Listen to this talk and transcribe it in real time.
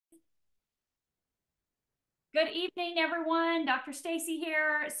Good evening, everyone. Dr. Staci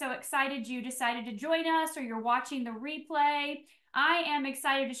here. So excited you decided to join us or you're watching the replay. I am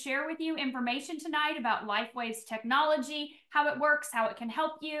excited to share with you information tonight about LifeWave's technology, how it works, how it can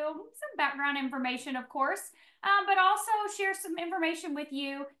help you, some background information, of course, but also share some information with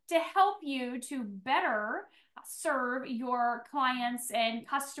you to help you to better serve your clients and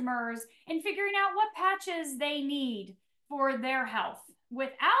customers in figuring out what patches they need for their health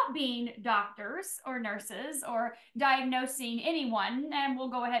without being doctors or nurses or diagnosing anyone. And we'll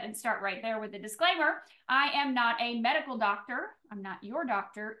go ahead and start right there with the disclaimer. I am not a medical doctor. I'm not your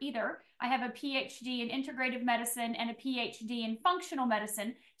doctor either. I have a PhD in integrative medicine and a PhD in functional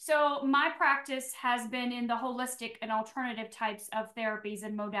medicine. So my practice has been in the holistic and alternative types of therapies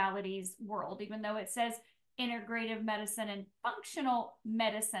and modalities world, even though it says integrative medicine and functional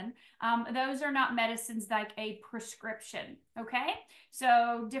medicine. Those are not medicines like a prescription, okay?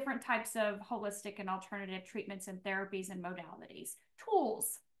 So different types of holistic and alternative treatments and therapies and modalities,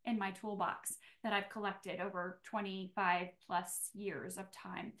 tools in my toolbox that I've collected over 25 plus years of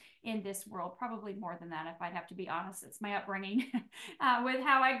time in this world, probably more than that if I'd have to be honest. It's my upbringing with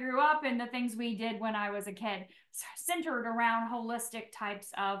how I grew up and the things we did when I was a kid, centered around holistic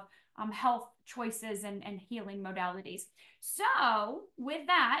types of health choices and healing modalities. So with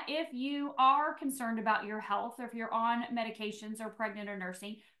that, if you are concerned about your health or if you're on medications or pregnant or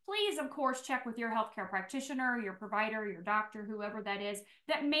nursing, please, of course, check with your healthcare practitioner, your provider, your doctor, whoever that is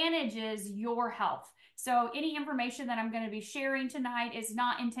that manages your health. So any information that I'm going to be sharing tonight is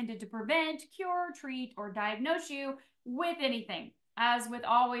not intended to prevent, cure, treat, or diagnose you with anything. As with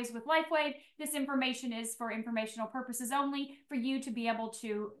always with LifeWave, this information is for informational purposes only, for you to be able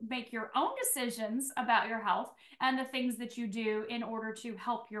to make your own decisions about your health and the things that you do in order to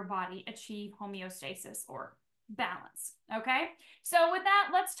help your body achieve homeostasis or balance. Okay, so with that,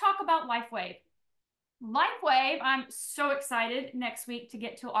 let's talk about LifeWave. LifeWave, I'm so excited next week to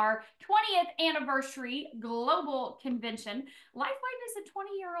get to our 20th anniversary global convention. LifeWave is a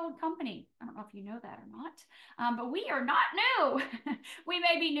 20-year-old company. I don't know if you know that or not, but we are not new. We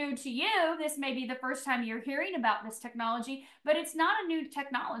may be new to you. This may be the first time you're hearing about this technology, but it's not a new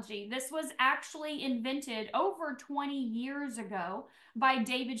technology. This was actually invented over 20 years ago by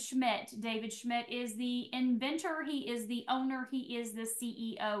David Schmidt. David Schmidt is the inventor. He is the owner. He is the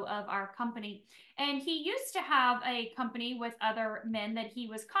CEO of our company. And he used to have a company with other men that he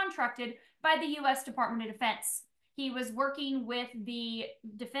was contracted by the U.S. Department of Defense. He was working with the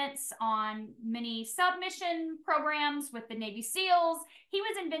defense on many submission programs with the Navy SEALs. He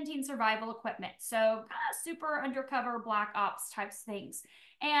was inventing survival equipment. So kind of super undercover black ops types things.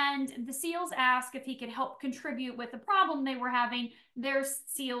 And the SEALs asked if he could help contribute with the problem they were having. Their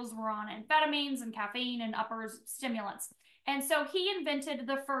SEALs were on amphetamines and caffeine and uppers stimulants. And so he invented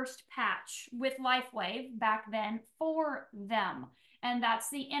the first patch with LifeWave back then for them. And that's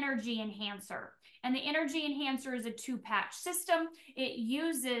the energy enhancer. And the energy enhancer is a two-patch system. It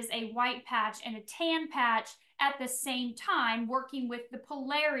uses a white patch and a tan patch at the same time, working with the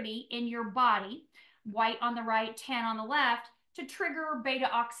polarity in your body, white on the right, tan on the left, to trigger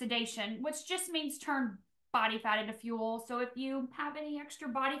beta oxidation, which just means turn body fat into fuel. So if you have any extra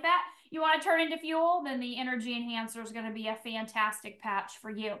body fat you want to turn into fuel, then the energy enhancer is going to be a fantastic patch for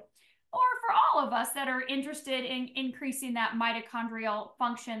you. Or for all of us that are interested in increasing that mitochondrial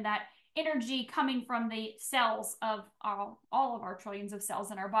function, that energy coming from the cells of all of our trillions of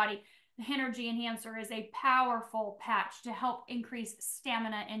cells in our body. The energy enhancer is a powerful patch to help increase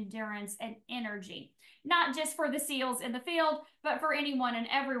stamina, endurance, and energy. Not just for the SEALs in the field, but for anyone and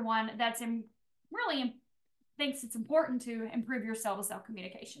everyone that's really thinks it's important to improve your cell-to-cell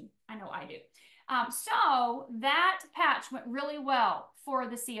communication. I know I do. So that patch went really well for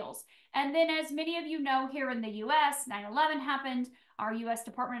the SEALs. And then as many of you know, here in the US, 9/11 happened. Our US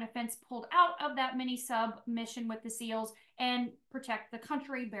Department of Defense pulled out of that mini sub mission with the SEALs and protect the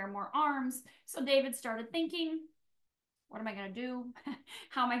country, bear more arms. So David started thinking, what am I going to do?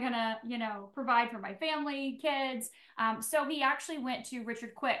 How am I going to, provide for my family, kids? So he actually went to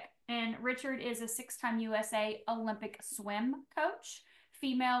Richard Quick. And Richard is a 6-time USA Olympic swim coach,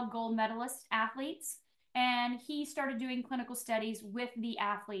 female gold medalist athletes. And he started doing clinical studies with the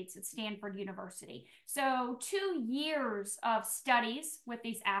athletes at Stanford University. So 2 years of studies with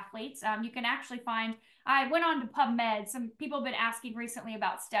these athletes. You can actually find, I went on to PubMed. Some people have been asking recently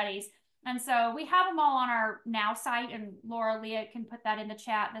about studies. And so we have them all on our Now site, and Laura Leah can put that in the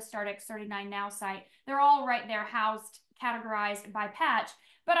chat, the StartX39 Now site. They're all right there, housed, categorized by patch.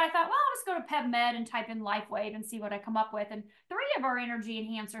 But I thought, well, I'll just go to PubMed and type in LifeWave and see what I come up with. And 3 of our energy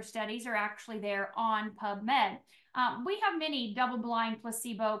enhancer studies are actually there on PubMed. We have many double-blind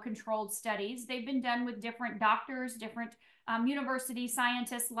placebo-controlled studies. They've been done with different doctors, different university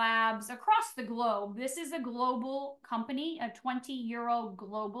scientists, labs across the globe. This is a global company, a 20-year-old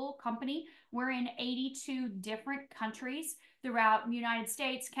global company. We're in 82 different countries throughout the United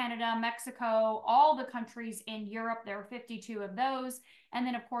States, Canada, Mexico, all the countries in Europe. There are 52 of those. And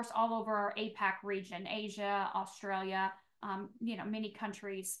then, of course, all over our APAC region, Asia, Australia, many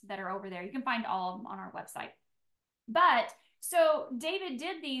countries that are over there. You can find all of them on our website. But so David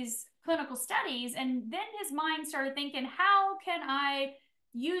did these clinical studies, and then his mind started thinking, how can I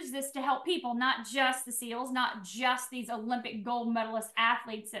use this to help people, not just the SEALs, not just these Olympic gold medalist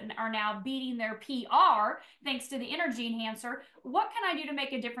athletes that are now beating their PR thanks to the energy enhancer. What can I do to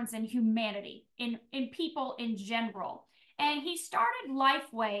make a difference in humanity, in people in general? And he started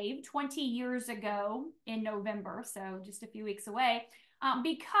LifeWave 20 years ago in November, so just a few weeks away,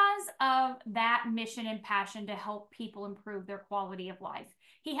 because of that mission and passion to help people improve their quality of life.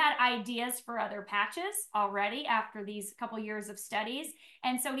 He had ideas for other patches already after these couple years of studies.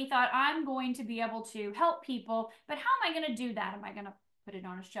 And so he thought, I'm going to be able to help people, but how am I going to do that? Am I going to put it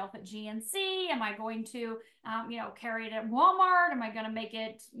on a shelf at GNC? Am I going to, carry it at Walmart? Am I going to make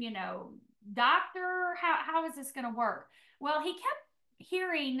it, doctor? How is this going to work? Well, he kept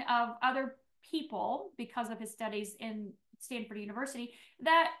hearing of other people because of his studies in Stanford University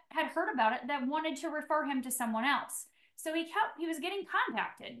that had heard about it, that wanted to refer him to someone else. So he was getting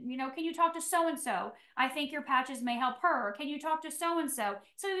contacted. Can you talk to so-and-so? I think your patches may help her. Can you talk to so-and-so?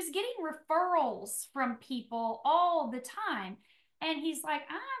 So he was getting referrals from people all the time. And he's like,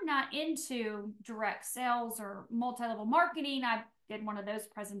 I'm not into direct sales or multi-level marketing. I did one of those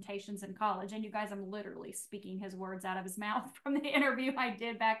presentations in college. And you guys, I'm literally speaking his words out of his mouth from the interview I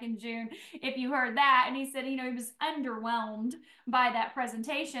did back in June, if you heard that. And he said, he was underwhelmed by that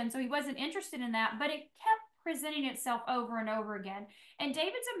presentation. So he wasn't interested in that, but it kept presenting itself over and over again. And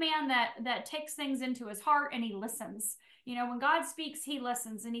David's a man that takes things into his heart, and he listens. When God speaks, he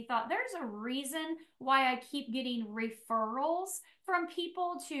listens. And he thought, there's a reason why I keep getting referrals from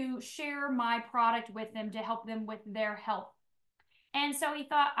people to share my product with them to help them with their health. And so he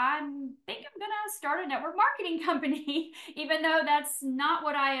thought, I think I'm going to start a network marketing company, even though that's not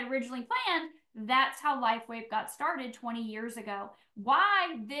what I had originally planned. That's how LifeWave got started 20 years ago.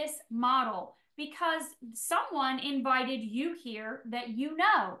 Why this model? Because someone invited you here that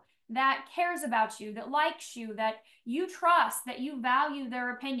that cares about you, that likes you, that you trust, that you value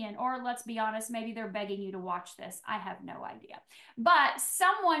their opinion. Or let's be honest, maybe they're begging you to watch this. I have no idea. But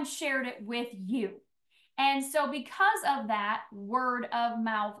someone shared it with you. And so because of that word of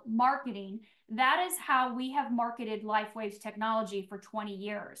mouth marketing, that is how we have marketed LifeWave's technology for 20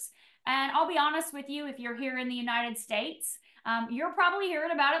 years. And I'll be honest with you, if you're here in the United States, you're probably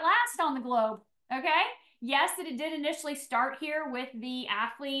hearing about it last on the globe, okay? Yes, it did initially start here with the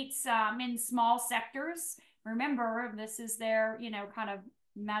athletes in small sectors. Remember, this is their, kind of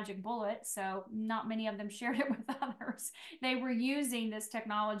magic bullet, so not many of them shared it with others. They were using this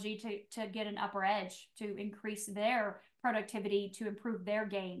technology to get an upper edge, to increase their productivity, to improve their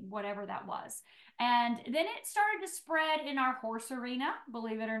game, whatever that was. And then it started to spread in our horse arena.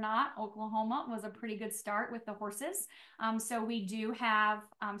 Believe it or not, Oklahoma was a pretty good start with the horses. So we do have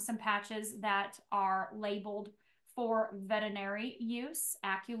some patches that are labeled for veterinary use.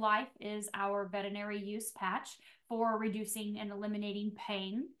 AccuLife is our veterinary use patch for reducing and eliminating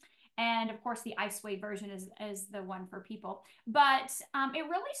pain. And of course, the IceWave version is the one for people. But it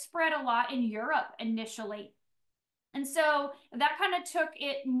really spread a lot in Europe initially. And so that kind of took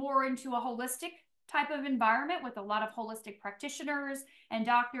it more into a holistic type of environment with a lot of holistic practitioners and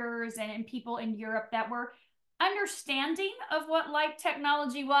doctors and people in Europe that were understanding of what light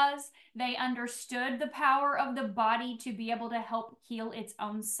technology was. They understood the power of the body to be able to help heal its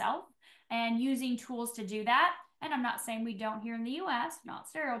own self and using tools to do that. And I'm not saying we don't here in the US, not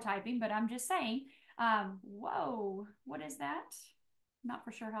stereotyping, but I'm just saying, whoa, what is that? Not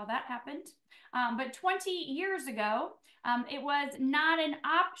for sure how that happened. But 20 years ago, it was not an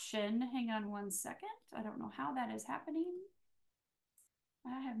option. Hang on one second. I don't know how that is happening.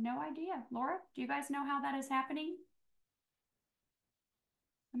 I have no idea. Laura, do you guys know how that is happening?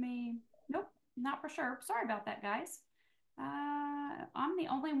 Nope, not for sure. Sorry about that, guys. I'm the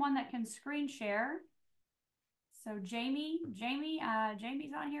only one that can screen share. So Jamie's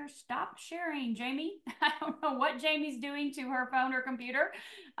on here. Stop sharing, Jamie. I don't know what Jamie's doing to her phone or computer,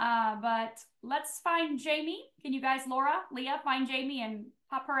 but let's find Jamie. Can you guys, Laura, Leah, find Jamie and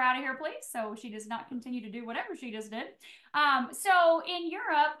pop her out of here, please, so she does not continue to do whatever she just did. So in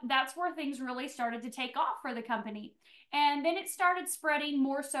Europe, that's where things really started to take off for the company. And then it started spreading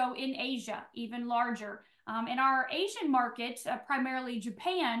more so in Asia, even larger. And our Asian market, primarily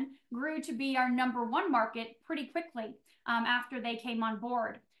Japan, grew to be our #1 market pretty quickly after they came on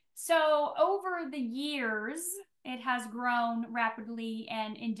board. So over the years, it has grown rapidly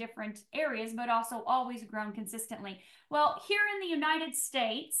and in different areas, but also always grown consistently. Well, here in the United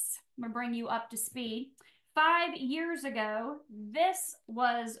States, I'm going to bring you up to speed. 5 years ago, this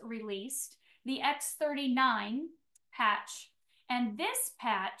was released, the X39 patch. And this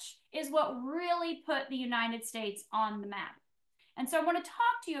patch is what really put the United States on the map. And so I want to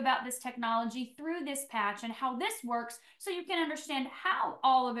talk to you about this technology through this patch and how this works so you can understand how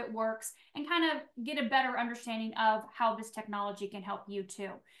all of it works and kind of get a better understanding of how this technology can help you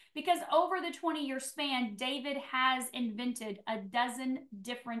too. Because over the 20-year span, David has invented a dozen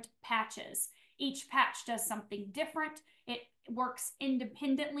different patches. Each patch does something different. It works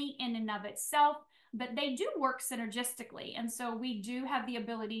independently in and of itself, but they do work synergistically. And so we do have the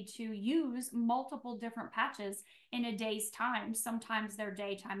ability to use multiple different patches in a day's time. Sometimes they're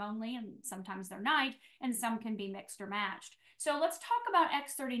daytime only, and sometimes they're night, and some can be mixed or matched. So let's talk about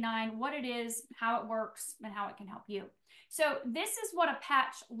X39, what it is, how it works, and how it can help you. So this is what a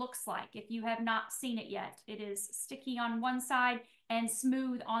patch looks like if you have not seen it yet. It is sticky on one side and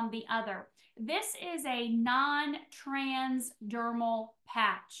smooth on the other. This is a non-transdermal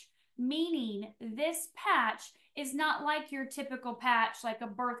patch, meaning this patch is not like your typical patch, like a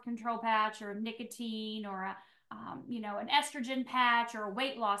birth control patch or nicotine or a, an estrogen patch or a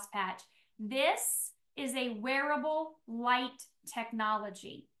weight loss patch. This is a wearable light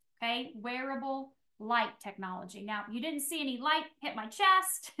technology, okay? Wearable light technology. Now, you didn't see any light hit my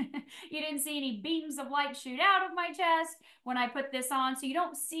chest. You didn't see any beams of light shoot out of my chest when I put this on, so you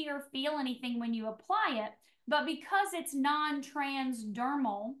don't see or feel anything when you apply it. But because it's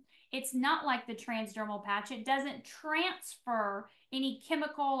non-transdermal, it's not like the transdermal patch. It doesn't transfer any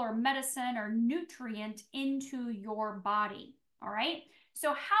chemical or medicine or nutrient into your body, all right?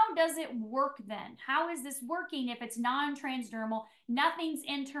 So how does it work then? How is this working if it's non-transdermal? Nothing's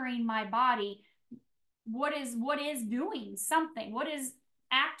entering my body. What is doing something? What is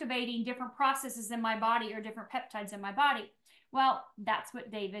activating different processes in my body or different peptides in my body? Well, that's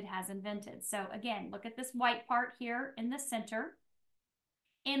what David has invented. So again, look at this white part here in the center.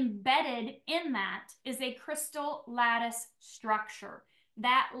 Embedded in that is a crystal lattice structure.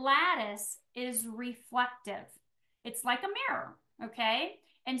 That lattice is reflective. It's like a mirror, okay?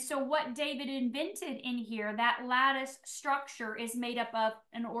 And so what David invented in here, that lattice structure is made up of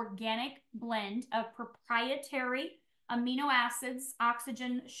an organic blend of proprietary amino acids,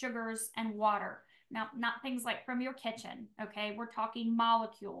 oxygen, sugars, and water. Now, not things like from your kitchen, okay? We're talking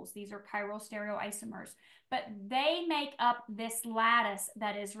molecules. These are chiral stereoisomers, but they make up this lattice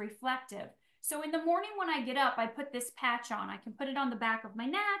that is reflective. So in the morning when I get up, I put this patch on. I can put it on the back of my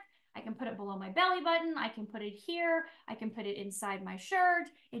neck. I can put it below my belly button. I can put it here. I can put it inside my shirt.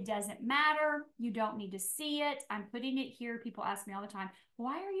 It doesn't matter. You don't need to see it. I'm putting it here. People ask me all the time,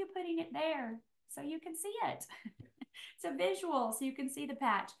 why are you putting it there? So you can see it. It's a visual, so you can see the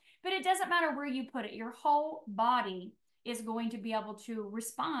patch. But it doesn't matter where you put it. Your whole body is going to be able to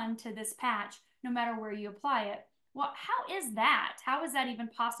respond to this patch no matter where you apply it. Well, how is that? How is that even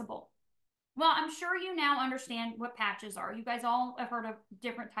possible? Well, I'm sure you now understand what patches are. You guys all have heard of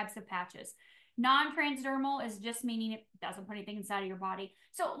different types of patches. Non-transdermal is just meaning it doesn't put anything inside of your body.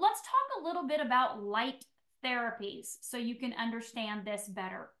 So let's talk a little bit about light therapies so you can understand this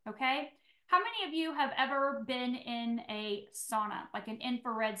better, okay? How many of you have ever been in a sauna, like an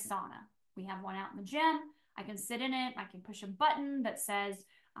infrared sauna? We have one out in the gym. I can sit in it. I can push a button that says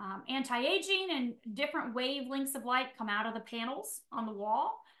anti-aging, and different wavelengths of light come out of the panels on the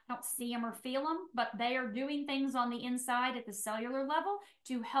wall. I don't see them or feel them, but they are doing things on the inside at the cellular level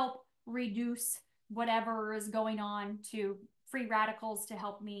to help reduce whatever is going on, to free radicals to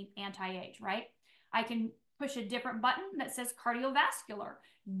help me anti-age, right? I can push a different button that says cardiovascular,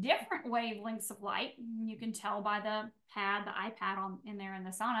 different wavelengths of light. You can tell by the iPad in there in the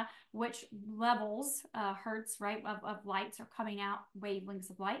sauna, which levels, hertz, right, of lights are coming out, wavelengths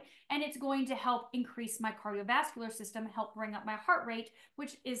of light. And it's going to help increase my cardiovascular system, help bring up my heart rate,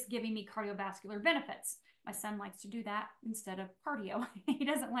 which is giving me cardiovascular benefits. My son likes to do that instead of cardio. He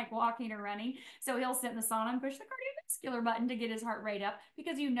doesn't like walking or running. So he'll sit in the sauna and push the cardiovascular button to get his heart rate up,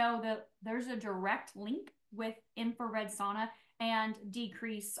 because you know that there's a direct link with infrared sauna and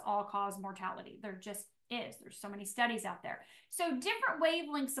decrease all-cause mortality. There just is. There's so many studies out there. So different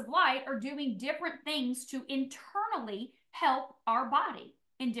wavelengths of light are doing different things to internally help our body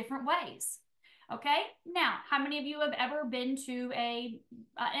in different ways. Okay, now, how many of you have ever been to an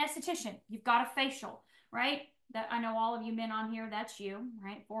esthetician? You've got a facial, right? That I know all of you men on here, that's you,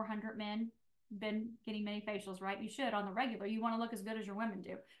 right? 400 men. been getting many facials, right? You should on the regular. You want to look as good as your women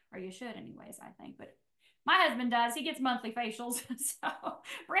do, or you should anyways, I think. But my husband does. He gets monthly facials. So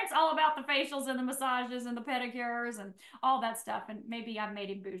Brent's all about the facials and the massages and the pedicures and all that stuff. And maybe I've made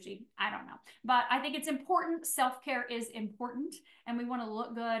him bougie. I don't know. But I think it's important. Self-care is important. And we want to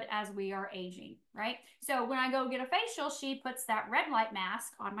look good as we are aging, right? So when I go get a facial, she puts that red light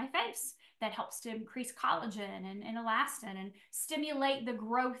mask on my face that helps to increase collagen and elastin and stimulate the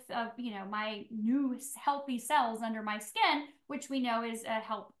growth of, my new healthy cells under my skin, which we know is a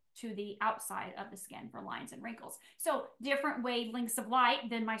help to the outside of the skin for lines and wrinkles. So different wavelengths of light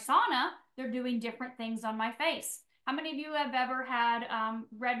than my sauna, they're doing different things on my face. How many of you have ever had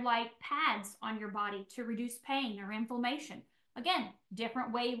red light pads on your body to reduce pain or inflammation? Again,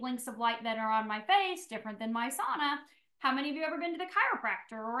 different wavelengths of light that are on my face, different than my sauna. How many of you ever been to the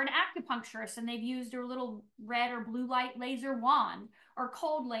chiropractor or an acupuncturist and they've used their little red or blue light laser wand or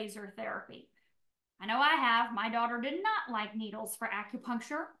cold laser therapy? I know I have. My daughter did not like needles for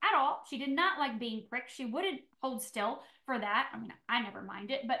acupuncture at all. She did not like being pricked. She wouldn't hold still for that. I mean, I never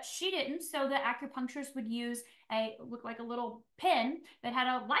minded, but she didn't. So the acupuncturist would use look like a little pin that had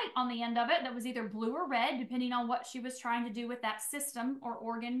a light on the end of it that was either blue or red, depending on what she was trying to do with that system or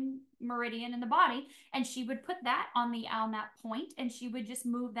organ meridian in the body. And she would put that on that point, and she would just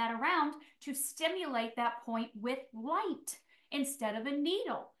move that around to stimulate that point with light instead of a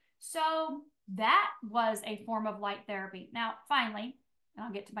needle. So that was a form of light therapy. Now, finally, and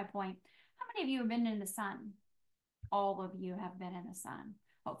I'll get to my point. How many of you have been in the sun? All of you have been in the sun.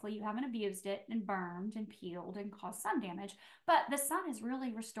 Hopefully you haven't abused it and burned and peeled and caused sun damage. But the sun is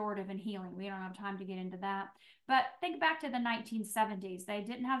really restorative and healing. We don't have time to get into that. But think back to the 1970s. They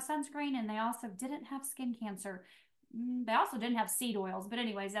didn't have sunscreen, and they also didn't have skin cancer. They also didn't have seed oils. But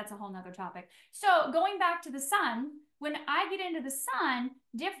anyways, that's a whole nother topic. So going back to the sun, when I get into the sun,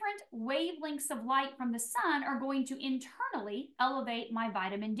 different wavelengths of light from the sun are going to internally elevate my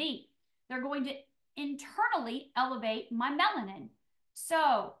vitamin D. They're going to internally elevate my melanin.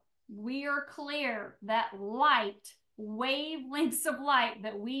 So we are clear that light, wavelengths of light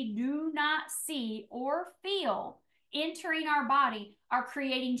that we do not see or feel entering our body are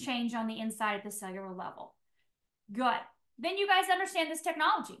creating change on the inside at the cellular level. Good. Then you guys understand this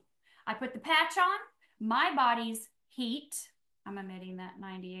technology. I put the patch on, my body's heat, I'm emitting that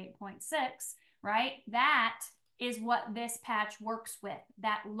 98.6, right? That is what this patch works with,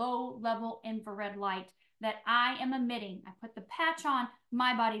 that low level infrared light that I am emitting. I put the patch on,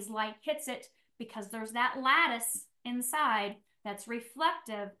 my body's light hits it because there's that lattice inside that's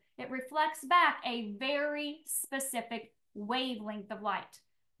reflective. It reflects back a very specific wavelength of light.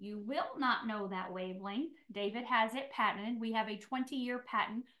 You will not know that wavelength. David has it patented. We have a 20-year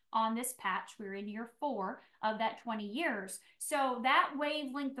patent on this patch. We're in year 4 of that 20 years. So that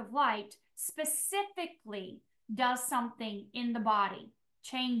wavelength of light specifically does something in the body,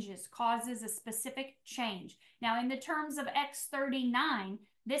 changes, causes a specific change. Now, in the terms of X39,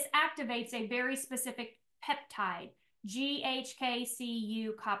 this activates a very specific peptide,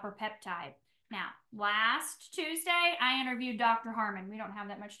 GHKCU copper peptide. Now, last Tuesday, I interviewed Dr. Harmon. We don't have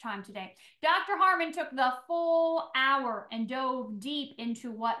that much time today. Dr. Harmon took the full hour and dove deep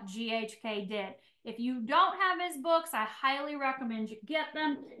into what GHK did. If you don't have his books, I highly recommend you get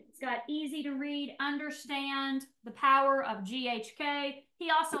them. It's got easy to read, understand the power of GHK. He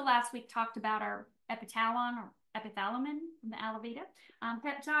also last week talked about our epithalamin from the Alavita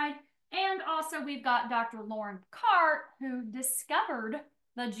peptide. And also we've got Dr. Lauren Picard, who discovered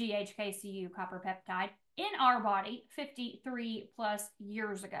the GHKCU copper peptide in our body 53 plus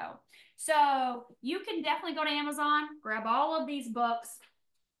years ago. So you can definitely go to Amazon, grab all of these books.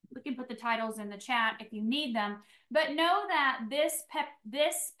 We can put the titles in the chat if you need them, but know that this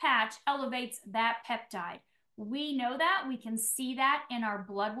patch elevates that peptide. We know that. We can see that in our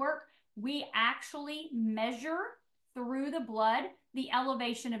blood work. We actually measure through the blood the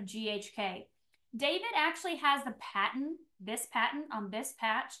elevation of GHK. David actually has the patent, this patent on this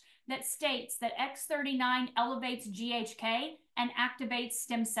patch, that states that X39 elevates GHK and activates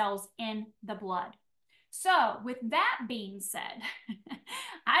stem cells in the blood. So with that being said,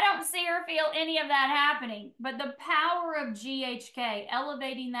 I don't see or feel any of that happening, but the power of GHK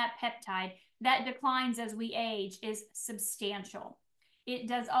elevating that peptide that declines as we age is substantial. It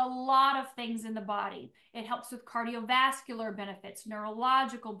does a lot of things in the body. It helps with cardiovascular benefits,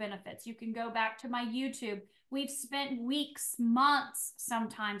 neurological benefits. You can go back to my YouTube. We've spent weeks, months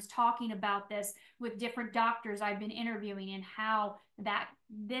sometimes talking about this with different doctors I've been interviewing and how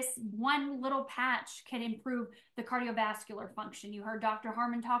this one little patch can improve the cardiovascular function. You heard Dr.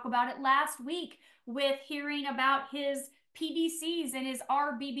 Harmon talk about it last week with hearing about his PVCs in his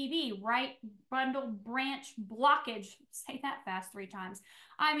RBBB, right bundle branch blockage. Say that fast 3 times.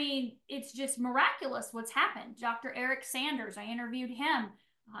 I mean, it's just miraculous what's happened. Dr. Eric Sanders, I interviewed him.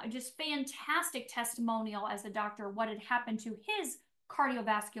 Just fantastic testimonial as a doctor, what had happened to his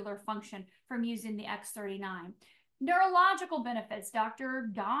cardiovascular function from using the X39. Neurological benefits. Dr.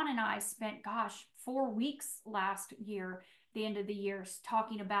 Don and I spent, gosh, 4 weeks last year, the end of the year,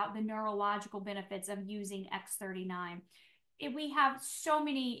 talking about the neurological benefits of using X39. We have so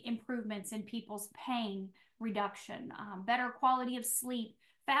many improvements in people's pain reduction, better quality of sleep,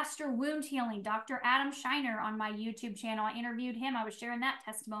 faster wound healing. Dr. Adam Shiner on my YouTube channel, I interviewed him. I was sharing that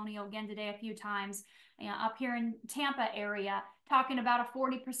testimonial again today a few times, up here in Tampa area, talking about a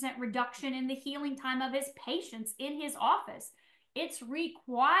 40% reduction in the healing time of his patients in his office. It's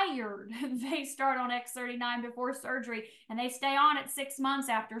required they start on X39 before surgery, and they stay on it 6 months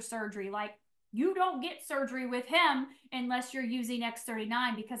after surgery. Like, you don't get surgery with him unless you're using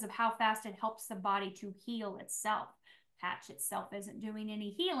X39 because of how fast it helps the body to heal itself. Patch itself isn't doing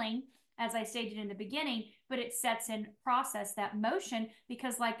any healing, as I stated in the beginning, but it sets in process that motion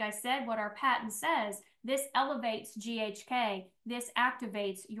because, like I said, what our patent says, this elevates GHK, this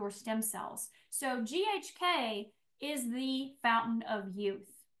activates your stem cells. So GHK is the fountain of youth.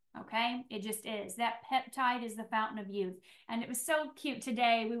 Okay, it just is. That peptide is the fountain of youth. And it was so cute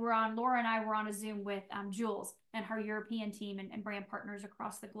today. Laura and I were on a Zoom with Jules and her European team and brand partners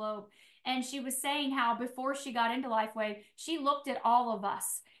across the globe. And she was saying how before she got into LifeWave, she looked at all of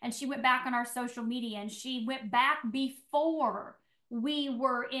us and she went back on our social media and she went back before we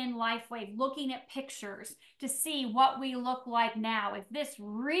were in LifeWave, looking at pictures to see what we look like now. If this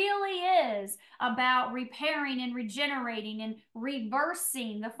really is about repairing and regenerating and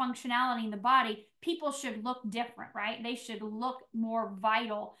reversing the functionality in the body, people should look different, right? They should look more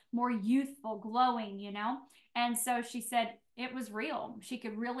vital, more youthful, glowing, you know? And so she said it was real. She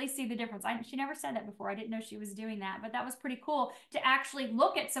could really see the difference. She never said that before. I didn't know she was doing that, but that was pretty cool to actually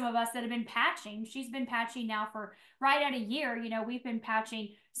look at some of us that have been patching. She's been patching now for right at a year. You know, we've been patching,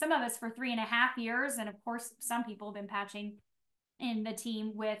 some of us for 3.5 years. And of course, some people have been patching in the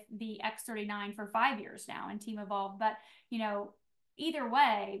team with the X39 for 5 years now in Team Evolve. But, you know, either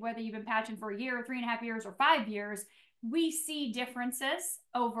way, whether you've been patching for a year, 3.5 years, or 5 years, we see differences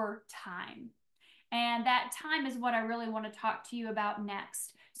over time. And that time is what I really want to talk to you about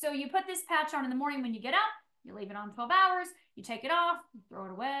next. So you put this patch on in the morning when you get up, you leave it on 12 hours, you take it off, you throw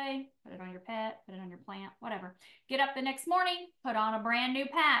it away, put it on your pet, put it on your plant, whatever. Get up the next morning, put on a brand new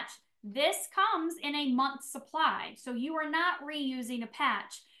patch. This comes in a month's supply, so you are not reusing a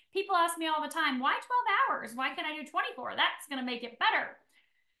patch. People ask me all the time, why 12 hours? Why can't I do 24? That's going to make it better.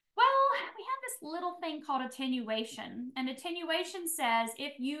 Well, we have this little thing called attenuation, and attenuation says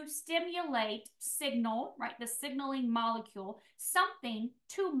if you stimulate signal, right, the signaling molecule, something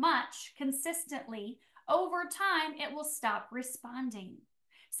too much consistently, over time, it will stop responding.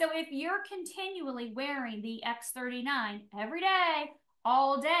 So if you're continually wearing the X39 every day,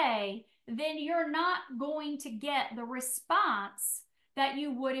 all day, then you're not going to get the response that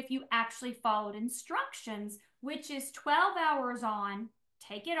you would if you actually followed instructions, which is 12 hours on,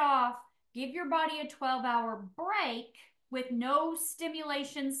 take it off, give your body a 12-hour break with no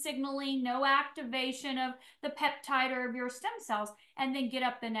stimulation signaling, no activation of the peptide or of your stem cells, and then get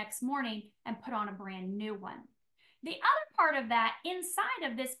up the next morning and put on a brand new one. The other part of that, inside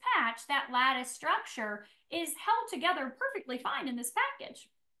of this patch, that lattice structure, is held together perfectly fine in this package.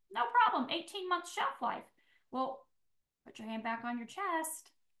 No problem, 18-month shelf life. Well, put your hand back on your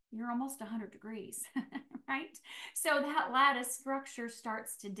chest, you're almost 100 degrees, right? So that lattice structure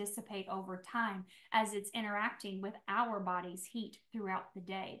starts to dissipate over time as it's interacting with our body's heat throughout the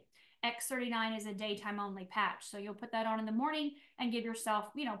day. X39 is a daytime only patch, so you'll put that on in the morning and give yourself,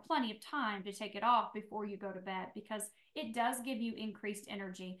 you know, plenty of time to take it off before you go to bed, because it does give you increased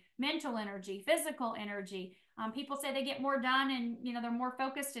energy, mental energy, physical energy. People say they get more done and, you know, they're more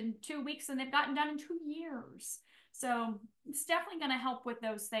focused in 2 weeks than they've gotten done in 2 years. So it's definitely going to help with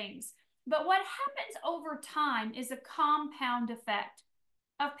those things. But what happens over time is a compound effect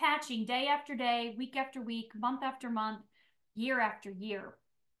of patching day after day, week after week, month after month, year after year.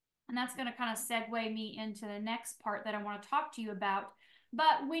 And that's going to kind of segue me into the next part that I want to talk to you about.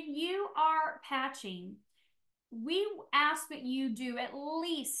 But when you are patching, we ask that you do at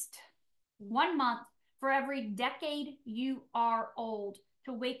least 1 month for every decade you are old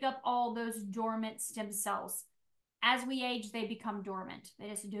to wake up all those dormant stem cells. As we age, they become dormant. They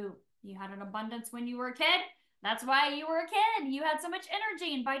just do. You had an abundance when you were a kid. That's why you were a kid. You had so much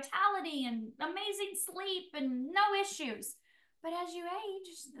energy and vitality and amazing sleep and no issues. But as you age,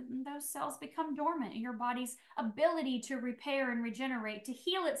 those cells become dormant, and your body's ability to repair and regenerate, to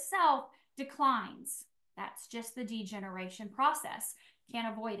heal itself, declines. That's just the degeneration process.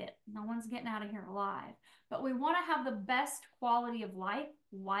 Can't avoid it. No one's getting out of here alive. But we want to have the best quality of life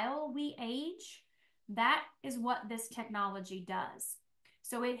while we age. That is what this technology does.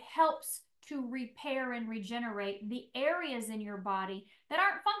 So it helps to repair and regenerate the areas in your body that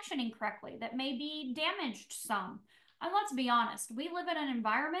aren't functioning correctly, that may be damaged some. And let's be honest, we live in an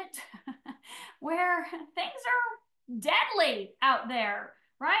environment where things are deadly out there,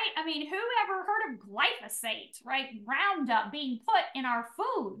 right? I mean, who ever heard of glyphosate, right? Roundup being put in our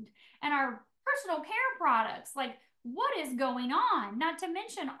food and our personal care products. Like, what is going on? Not to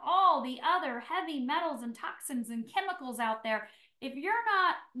mention all the other heavy metals and toxins and chemicals out there. If you're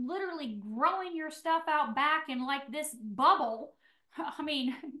not literally growing your stuff out back in like this bubble, I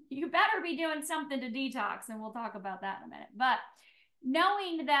mean, you better be doing something to detox, and we'll talk about that in a minute. But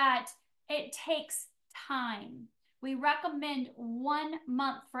knowing that it takes time, we recommend 1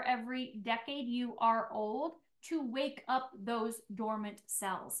 month for every decade you are old to wake up those dormant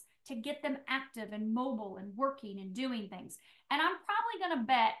cells, to get them active and mobile and working and doing things. And I'm probably going to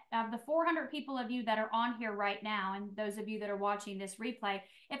bet of the 400 people of you that are on here right now, and those of you that are watching this replay,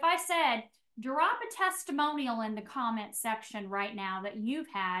 if I said, drop a testimonial in the comment section right now that you've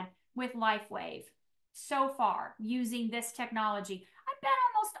had with LifeWave so far using this technology, I bet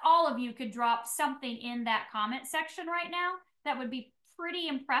almost all of you could drop something in that comment section right now that would be pretty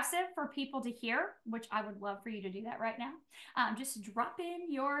impressive for people to hear, which I would love for you to do that right now. Just drop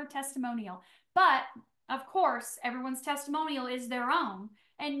in your testimonial. But of course, everyone's testimonial is their own.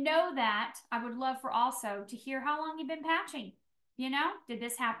 And know that I would love for also to hear how long you've been patching. You know, did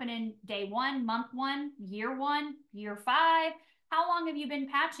this happen in day 1, month 1, year 1, year 5? How long have you been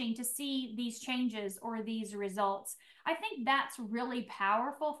patching to see these changes or these results? I think that's really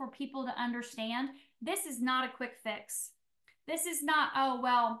powerful for people to understand. This is not a quick fix. This is not, oh,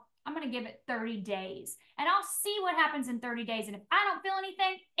 well, I'm going to give it 30 days and I'll see what happens in 30 days. And if I don't feel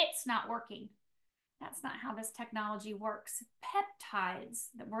anything, it's not working. That's not how this technology works. Peptides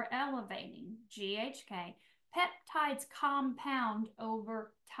that we're elevating, GHK, peptides compound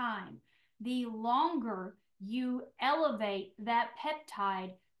over time. The longer you elevate that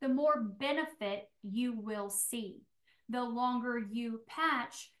peptide, the more benefit you will see. The longer you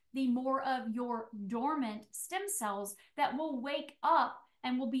patch, the more of your dormant stem cells that will wake up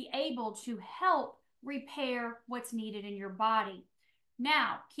and will be able to help repair what's needed in your body.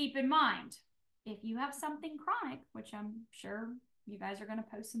 Now, keep in mind, if you have something chronic, which I'm sure you guys are going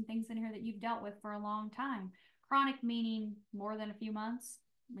to post some things in here that you've dealt with for a long time. Chronic meaning more than a few months,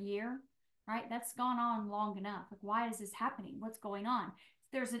 a year, right? That's gone on long enough. Like, why is this happening? What's going on?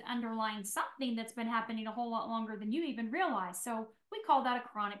 There's an underlying something that's been happening a whole lot longer than you even realize. So we call that a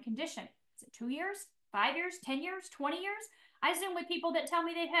chronic condition. Is it 2 years, 5 years, 10 years, 20 years? I Zoom with people that tell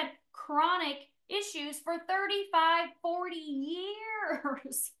me they've had chronic issues for 35, 40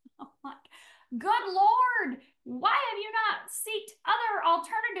 years. I'm like, good Lord, why have you not sought other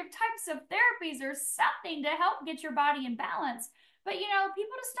alternative types of therapies or something to help get your body in balance? But, you know,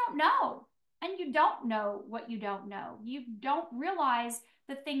 people just don't know. And you don't know what you don't know. You don't realize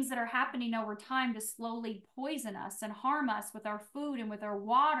the things that are happening over time to slowly poison us and harm us with our food and with our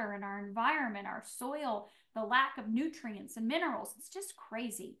water and our environment, our soil, the lack of nutrients and minerals. It's just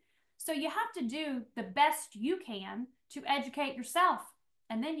crazy. So you have to do the best you can to educate yourself.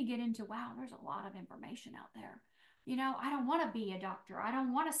 And then you get into, wow, there's a lot of information out there. You know, I don't want to be a doctor. I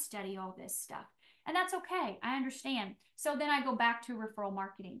don't want to study all this stuff. And that's okay. I understand. So then I go back to referral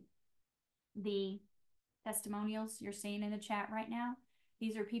marketing. The testimonials you're seeing in the chat right now,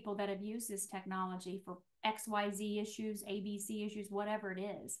 these are people that have used this technology for XYZ issues, ABC issues, whatever it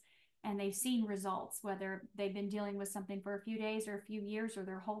is. And they've seen results, whether they've been dealing with something for a few days or a few years or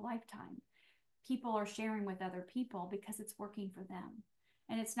their whole lifetime. People are sharing with other people because it's working for them.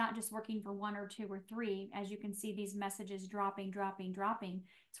 And it's not just working for 1 or 2 or 3. As you can see, these messages dropping.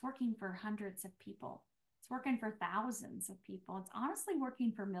 It's working for hundreds of people. It's working for thousands of people. It's honestly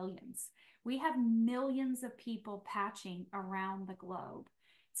working for millions. We have millions of people patching around the globe.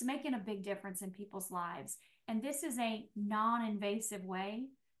 It's making a big difference in people's lives. And this is a non-invasive way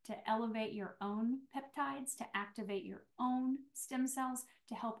to elevate your own peptides, to activate your own stem cells,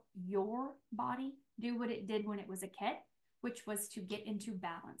 to help your body do what it did when it was a kid, which was to get into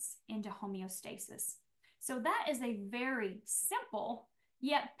balance, into homeostasis. So that is a very simple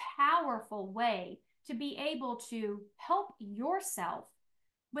yet powerful way to be able to help yourself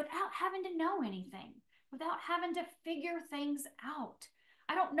without having to know anything, without having to figure things out.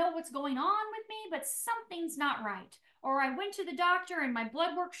 I don't know what's going on with me, but something's not right. or I went to the doctor and my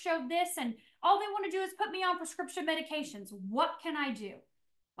blood work showed this, and all they want to do is put me on prescription medications. What can I do?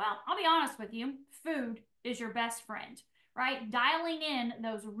 Well, I'll be honest with you, food is your best friend, right? Dialing in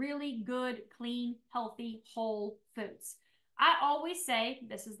those really good, clean, healthy, whole foods. I always say,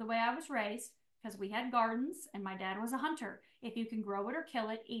 this is the way I was raised, because we had gardens and my dad was a hunter. If you can grow it or kill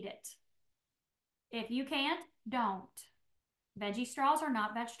it, eat it. If you can't, don't. Veggie straws are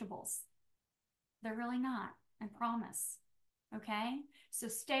not vegetables. They're really not, I promise. Okay? So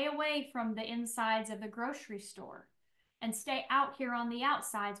stay away from the insides of the grocery store and stay out here on the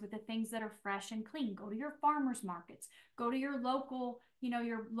outsides with the things that are fresh and clean. Go to your farmers markets. Go to your local,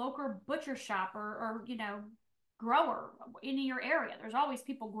 your local butcher shop or grower in your area. There's always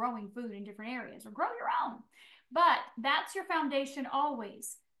people growing food in different areas, or grow your own. But that's your foundation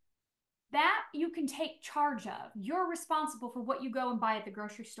always. That you can take charge of. You're responsible for what you go and buy at the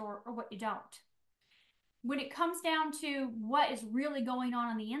grocery store or what you don't. When it comes down to what is really going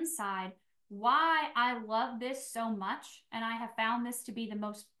on the inside, why I love this so much, and I have found this to be the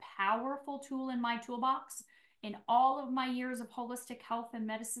most powerful tool in my toolbox in all of my years of holistic health and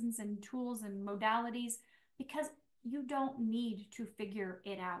medicines and tools and modalities, because you don't need to figure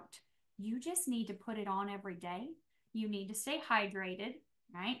it out. You just need to put it on every day. You need to stay hydrated,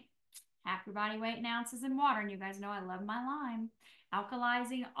 right? Half your body weight in ounces in water, and you guys know I love my lime.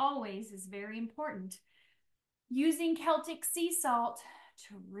 Alkalizing always is very important. Using Celtic sea salt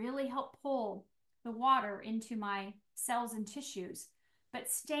to really help pull the water into my cells and tissues, but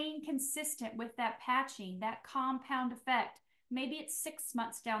staying consistent with that patching, that compound effect. Maybe it's 6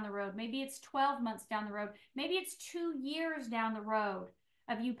 months down the road. Maybe it's 12 months down the road. Maybe it's 2 years down the road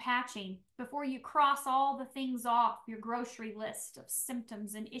of you patching before you cross all the things off your grocery list of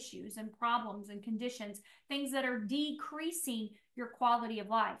symptoms and issues and problems and conditions, things that are decreasing your quality of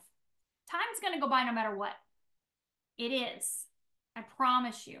life. Time's going to go by no matter what. It is. I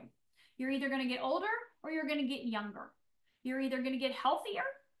promise you. You're either going to get older or you're going to get younger. You're either going to get healthier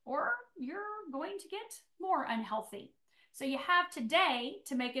or you're going to get more unhealthy. So you have today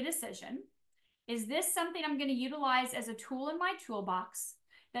to make a decision. Is this something I'm going to utilize as a tool in my toolbox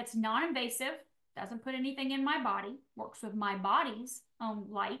that's non-invasive, doesn't put anything in my body, works with my body's own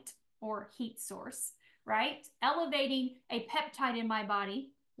light or heat source, right? Elevating a peptide in my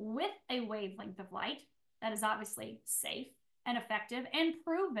body with a wavelength of light that is obviously safe and effective and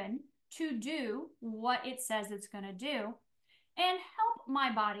proven to do what it says it's going to do, and help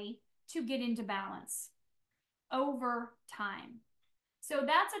my body to get into balance over time. So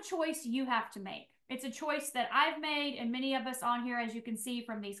that's a choice you have to make. It's a choice that I've made, and many of us on here, as you can see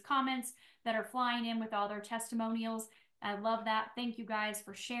from these comments that are flying in with all their testimonials. I love that. Thank you guys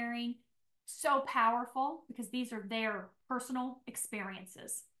for sharing. So powerful, because these are their personal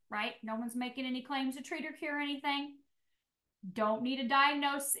experiences, right? No one's making any claims to treat or cure anything. Don't need to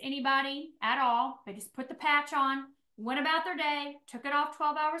diagnose anybody at all. They just put the patch on, went about their day, took it off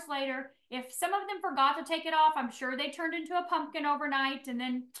 12 hours later. If some of them forgot to take it off, I'm sure they turned into a pumpkin overnight and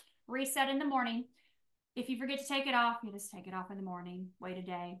then reset in the morning. If you forget to take it off, you just take it off in the morning, wait a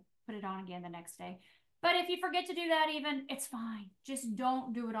day, put it on again the next day. But if you forget to do that even, it's fine. Just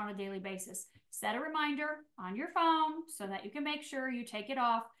don't do it on a daily basis. Set a reminder on your phone so that you can make sure you take it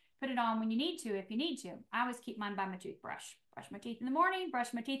off, put it on when you need to, if you need to. I always keep mine by my toothbrush. Brush my teeth in the morning,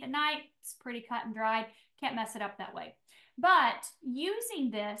 brush my teeth at night. It's pretty cut and dried. Can't mess it up that way. But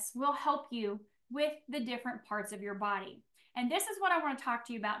using this will help you with the different parts of your body. And this is what I want to talk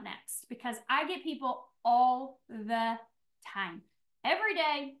to you about next, because I get people all the time, every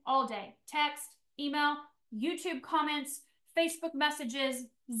day, all day, text, email, YouTube comments, Facebook messages,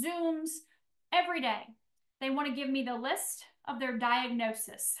 Zooms, every day. They want to give me the list of their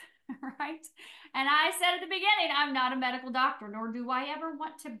diagnosis, right? And I said at the beginning, I'm not a medical doctor, nor do I ever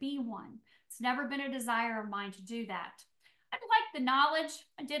want to be one. It's never been a desire of mine to do that. I like the knowledge.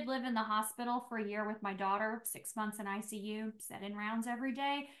 I did live in the hospital for a year with my daughter, 6 months in ICU, sat in rounds every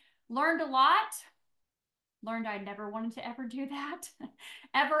day, learned a lot. Learned I never wanted to ever do that,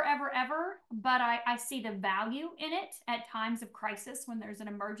 ever, but I see the value in it at times of crisis when there's an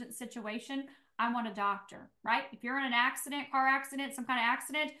emergent situation. I want a doctor, right? If you're in an accident, car accident, some kind of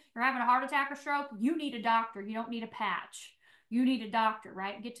accident, you're having a heart attack or stroke, you need a doctor. You don't need a patch. You need a doctor,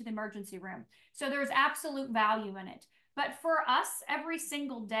 right? Get to the emergency room. So there's absolute value in it. But for us, every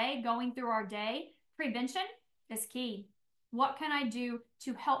single day, going through our day, prevention is key. What can I do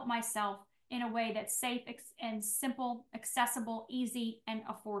to help myself in a way that's safe and simple, accessible, easy, and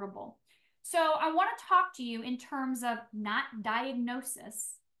affordable? So I want to talk to you in terms of not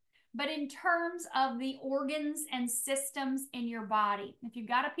diagnosis, but in terms of the organs and systems in your body. If you've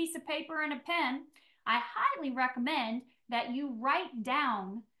got a piece of paper and a pen, I highly recommend that you write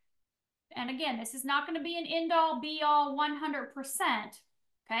down, and again, this is not going to be an end-all, be-all 100%,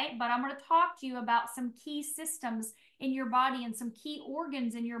 okay? But I'm going to talk to you about some key systems in your body and some key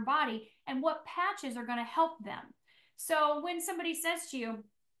organs in your body and what patches are going to help them. So when somebody says to you,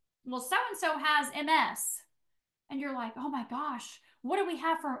 well, so-and-so has MS, and you're like, oh my gosh, what do we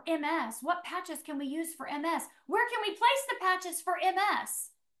have for MS? What patches can we use for MS? Where can we place the patches for MS?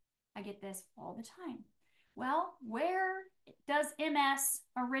 I get this all the time. Well, where does MS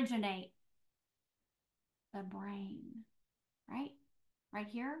originate? The brain, right? Right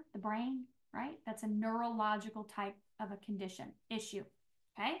here, the brain, right? That's a neurological type of a condition, issue,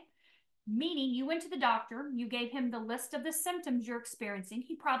 okay? Meaning you went to the doctor, you gave him the list of the symptoms you're experiencing.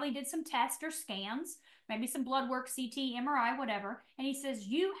 He probably did some tests or scans, maybe some blood work, CT, MRI, whatever. And he says,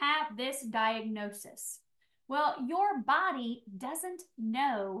 you have this diagnosis. Well, your body doesn't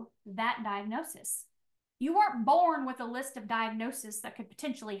know that diagnosis. You weren't born with a list of diagnoses that could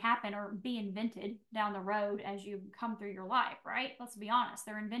potentially happen or be invented down the road as you come through your life, right? Let's be honest.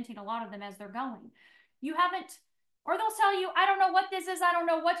 They're inventing a lot of them as they're going. You haven't, or they'll tell you, I don't know what this is. I don't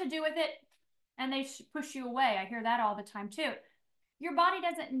know what to do with it. And they push you away. I hear that all the time too. Your body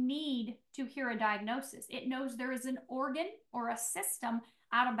doesn't need to hear a diagnosis. It knows there is an organ or a system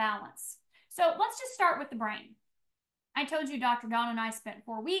out of balance. So let's just start with the brain. I told you Dr. Dawn and I spent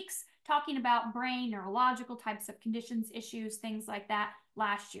 4 weeks talking about brain, neurological types of conditions, issues, things like that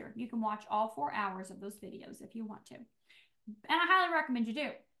last year. You can watch all 4 hours of those videos if you want to. And I highly recommend you do.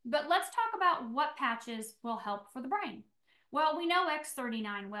 But let's talk about what patches will help for the brain. Well, we know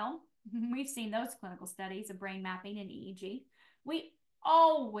X39 will. We've seen those clinical studies of brain mapping and EEG. We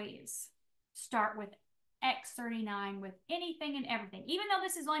always start with X39 with anything and everything. Even though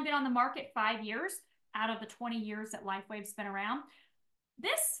this has only been on the market 5 years out of the 20 years that LifeWave's been around,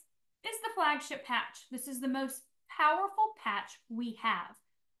 this is the flagship patch. This is the most powerful patch we have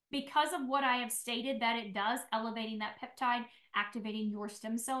because of what I have stated that it does, elevating that peptide, activating your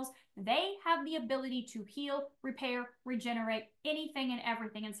stem cells. They have the ability to heal, repair, regenerate anything and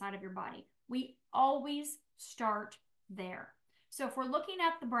everything inside of your body. We always start there. So if we're looking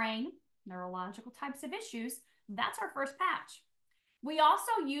at the brain, neurological types of issues, that's our first patch. We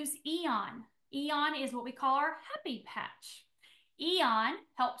also use Eon. Eon is what we call our happy patch. Eon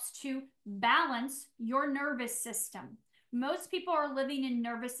helps to balance your nervous system. Most people are living in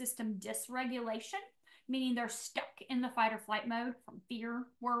nervous system dysregulation, meaning they're stuck in the fight or flight mode from fear,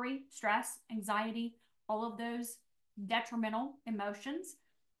 worry, stress, anxiety, all of those detrimental emotions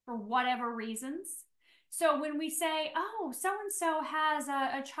for whatever reasons. So when we say, oh, so-and-so has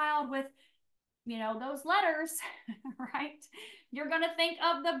a child with, you know, those letters, right? You're going to think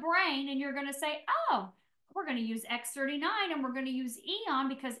of the brain and you're going to say, oh, we're going to use X39 and we're going to use Eon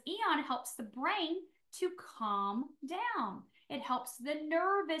because Eon helps the brain to calm down. It helps the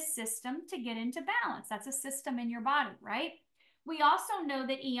nervous system to get into balance. That's a system in your body, right? We also know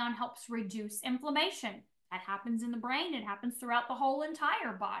that Eon helps reduce inflammation. That happens in the brain. It happens throughout the whole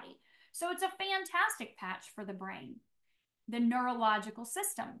entire body. So it's a fantastic patch for the brain. The neurological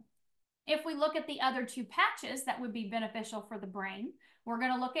system. If we look at the other 2 patches that would be beneficial for the brain, we're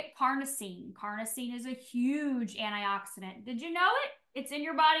going to look at carnosine. Carnosine is a huge antioxidant. Did you know it? It's in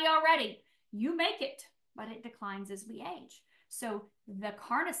your body already. You make it, but it declines as we age. So the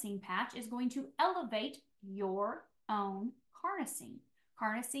carnosine patch is going to elevate your own carnosine.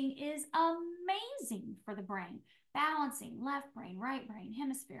 Carnosine is amazing for the brain, balancing left brain, right brain,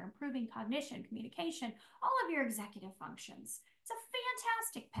 hemisphere, improving cognition, communication, all of your executive functions. It's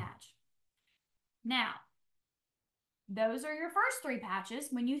a fantastic patch. Now, those are your first 3 patches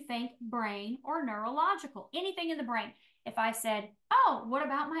when you think brain or neurological, anything in the brain. If I said, oh, what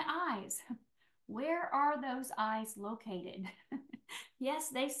about my eyes? Where are those eyes located? Yes,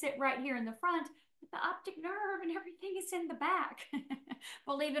 they sit right here in the front, but the optic nerve and everything is in the back.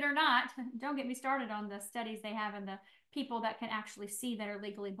 Believe it or not, don't get me started on the studies they have and the people that can actually see that are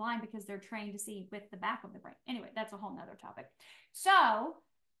legally blind because they're trained to see with the back of the brain. Anyway, that's a whole nother topic. So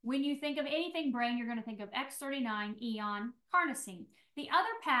when you think of anything brain, you're going to think of X39, Eon, carnosine. The other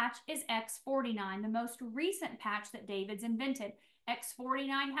patch is X49, the most recent patch that David's invented.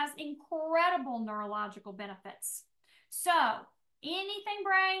 X49 has incredible neurological benefits. So anything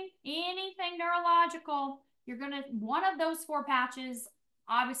brain, anything neurological, you're going to, one of those 4 patches,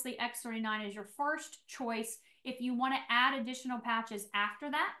 obviously X39 is your first choice. If you want to add additional patches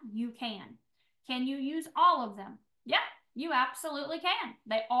after that, you can. Can you use all of them? Yeah. You absolutely can.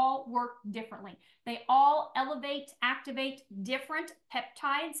 They all work differently. They all elevate, activate different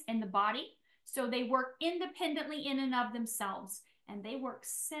peptides in the body. So they work independently in and of themselves. and they work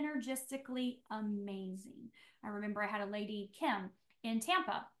synergistically amazing. I remember I had a lady, Kim, in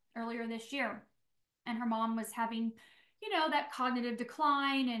Tampa earlier this year, and her mom was having, that cognitive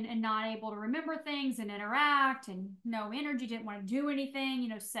decline and not able to remember things and interact and no energy, didn't want to do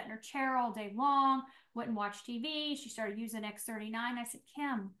anything, sit in her chair all day long, wouldn't watch TV. She started using X39. I said,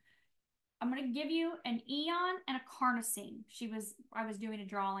 Kim, I'm going to give you an Eon and a carnosine. I was doing a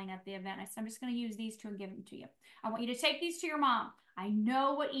drawing at the event. I said, I'm just going to use these two and give them to you. I want you to take these to your mom. I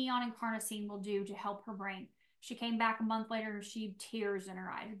know what Eon and carnosine will do to help her brain. She came back a month later and she had tears in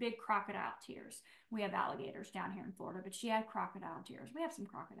her eyes, big crocodile tears. We have alligators down here in Florida, but she had crocodile tears. We have some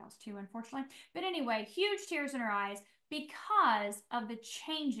crocodiles too, unfortunately. But anyway, huge tears in her eyes because of the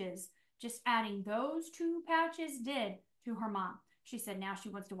changes just adding those two patches did to her mom. She said now she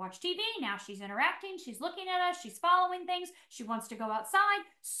wants to watch TV. Now she's interacting. She's looking at us. She's following things. She wants to go outside.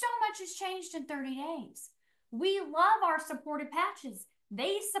 So much has changed in 30 days. We love our supported patches.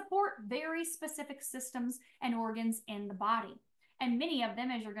 They support very specific systems and organs in the body. And many of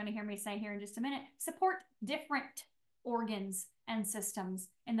them, as you're going to hear me say here in just a minute, support different organs and systems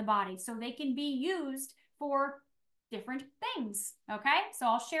in the body. So they can be used for different things. Okay, so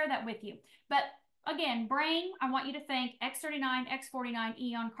I'll share that with you. But again, brain, I want you to think X39, X49,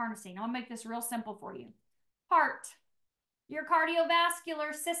 Eon, carnosine. I'll make this real simple for you. Heart, your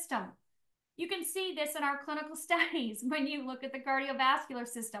cardiovascular system. You can see this in our clinical studies when you look at the cardiovascular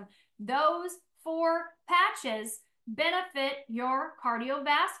system. Those 4 patches benefit your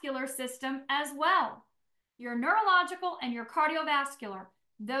cardiovascular system as well. Your neurological and your cardiovascular,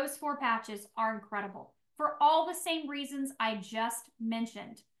 those 4 patches are incredible for all the same reasons I just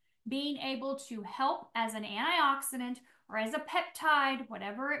mentioned. Being able to help as an antioxidant or as a peptide,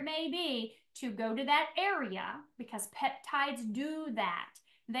 whatever it may be, to go to that area, because peptides do that.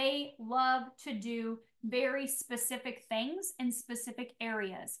 They love to do very specific things in specific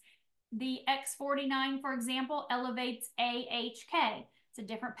areas. The X49, for example, elevates AHK. It's a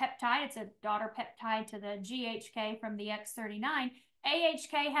different peptide. It's a daughter peptide to the GHK from the X39.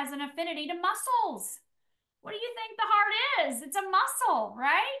 AHK has an affinity to muscles. What do you think the heart is? It's a muscle,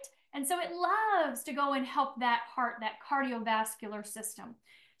 right? And so it loves to go and help that heart, that cardiovascular system.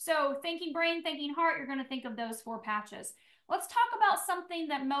 So thinking brain, thinking heart, you're going to think of those 4 patches. Let's talk about something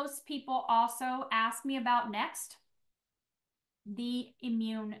that most people also ask me about next, the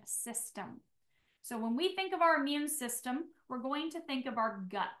immune system. So when we think of our immune system, we're going to think of our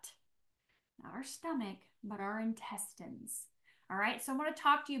gut, not our stomach, but our intestines. All right, so I'm going to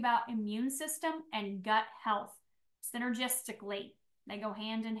talk to you about immune system and gut health synergistically. They go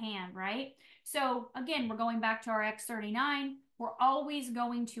hand in hand, right? So again, we're going back to our X39. We're always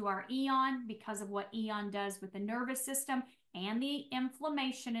going to our Eon because of what Eon does with the nervous system and the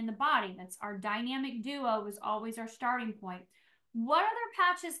inflammation in the body. That's our dynamic duo, is always our starting point. What other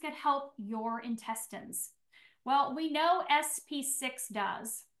patches could help your intestines? Well, we know SP6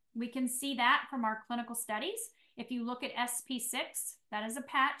 does. We can see that from our clinical studies. If you look at SP6, that is a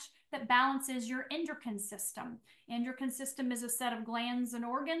patch that balances your endocrine system. Endocrine system is a set of glands and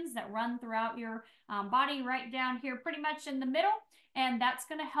organs that run throughout your body, right down here, pretty much in the middle, and that's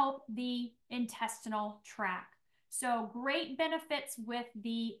going to help the intestinal tract. So great benefits with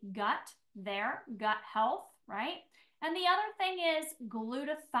the gut there, gut health, right? And the other thing is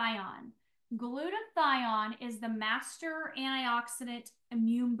glutathione. Glutathione is the master antioxidant,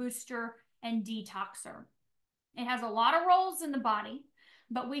 immune booster, and detoxer. It has a lot of roles in the body,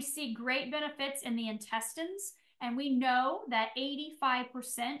 but we see great benefits in the intestines, and we know that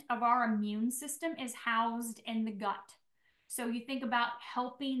 85% of our immune system is housed in the gut. So you think about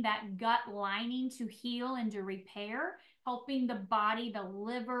helping that gut lining to heal and to repair, helping the body, the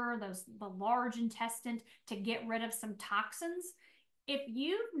liver, the large intestine to get rid of some toxins. If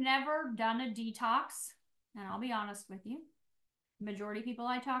you've never done a detox, and I'll be honest with you, the majority of people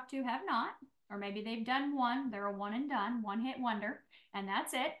I talk to have not, or maybe they've done one, they're a one and done, one hit wonder, and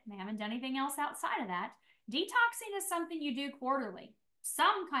that's it. They haven't done anything else outside of that. Detoxing is something you do quarterly.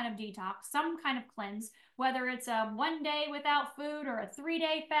 Some kind of detox, some kind of cleanse, whether it's a 1 day without food or a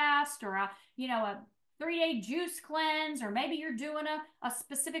 3-day fast or a 3-day juice cleanse, or maybe you're doing a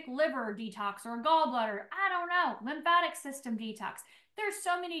specific liver detox or a gallbladder, I don't know, lymphatic system detox. There's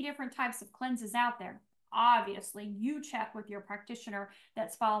so many different types of cleanses out there. Obviously, you check with your practitioner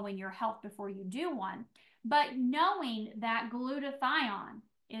that's following your health before you do one. But knowing that glutathione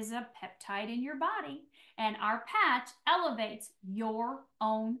is a peptide in your body, and our patch elevates your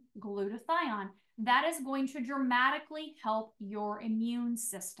own glutathione, that is going to dramatically help your immune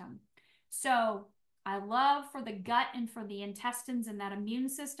system. So I love for the gut and for the intestines and that immune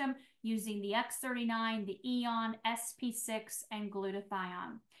system using the X39, the Eon, SP6, and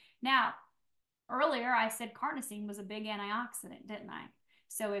glutathione. Now, earlier I said carnosine was a big antioxidant, didn't I?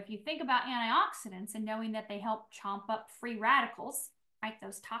 So if you think about antioxidants and knowing that they help chomp up free radicals, right,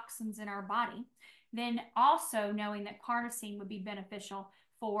 those toxins in our body, then also knowing that carnosine would be beneficial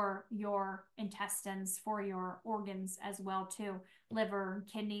for your intestines, for your organs as well too. Liver,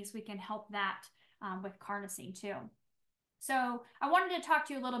 kidneys, we can help that with carnosine too. So I wanted to talk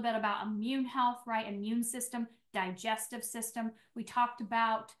to you a little bit about immune health, right? Immune system, digestive system. We talked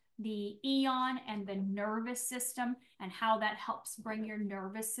about the Eon and the nervous system and how that helps bring your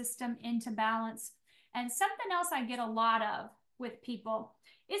nervous system into balance. And something else I get a lot of with people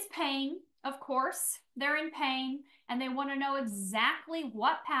is pain. Of course, they're in pain and they want to know exactly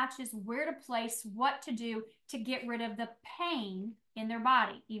what patches, where to place, what to do to get rid of the pain in their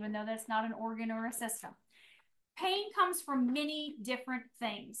body, even though that's not an organ or a system. Pain comes from many different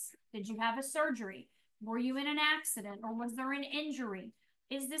things. Did you have a surgery? Were you in an accident or was there an injury?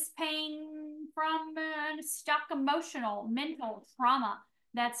 Is this pain from stuck emotional, mental trauma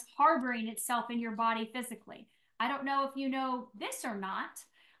that's harboring itself in your body physically? I don't know if you know this or not,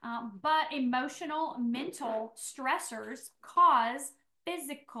 but emotional, mental stressors cause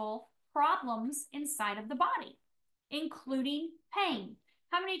physical problems inside of the body, including pain.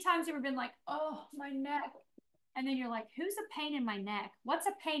 How many times have you ever been like, oh, my neck? And then you're like, who's a pain in my neck? What's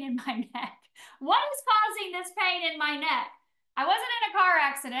a pain in my neck? What is causing this pain in my neck? I wasn't in a car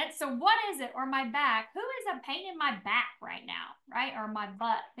accident, so what is it? Or my back? Who is a pain in my back right now, right? Or my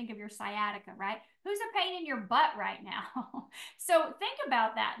butt. Think of your sciatica, right? Who's a pain in your butt right now? So think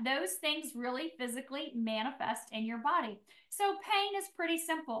about that. Those things really physically manifest in your body. So pain is pretty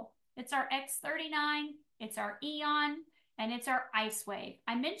simple. It's our X39, it's our Eon, and it's our Ice Wave.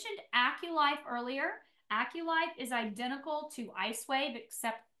 I mentioned AccuLife earlier. AccuLife is identical to Ice Wave,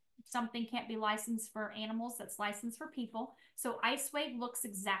 except something can't be licensed for animals that's licensed for people. So Ice Wave looks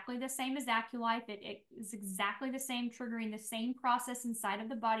exactly the same as AccuLife. It is exactly the same, triggering the same process inside of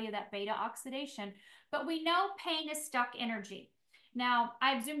the body of that beta oxidation. But we know pain is stuck energy. Now,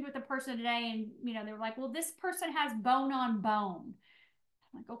 I've Zoomed with a person today and, they were like, well, this person has bone on bone.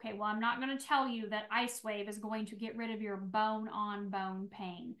 I'm like, okay, well, I'm not going to tell you that Ice Wave is going to get rid of your bone on bone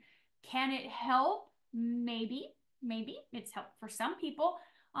pain. Can it help? Maybe it's helped for some people,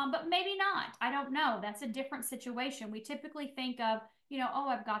 but maybe not. I don't know. That's a different situation. We typically think of, oh,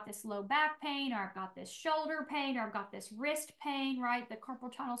 I've got this low back pain, or I've got this shoulder pain, or I've got this wrist pain, right? The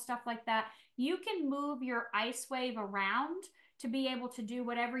carpal tunnel, stuff like that. You can move your Ice Wave around to be able to do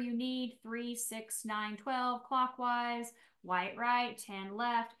whatever you need, 3, 6, 9, 12 clockwise, white right, 10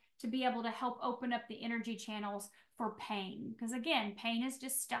 left, to be able to help open up the energy channels for pain. Because again, pain is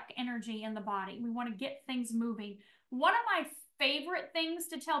just stuck energy in the body. We want to get things moving. One of my favorite things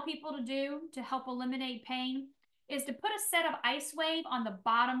to tell people to do to help eliminate pain is to put a set of Ice Wave on the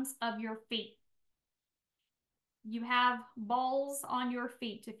bottoms of your feet. You have balls on your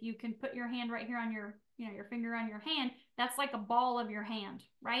feet. If you can put your hand right here on your finger on your hand, that's like a ball of your hand,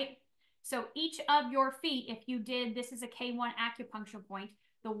 right? So each of your feet, if you did, this is a K1 acupuncture point,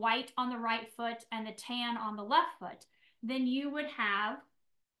 the white on the right foot and the tan on the left foot, then you would have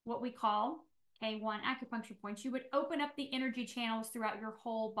what we call K1 acupuncture points. You would open up the energy channels throughout your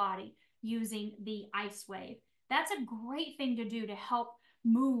whole body using the Ice Wave. That's a great thing to do to help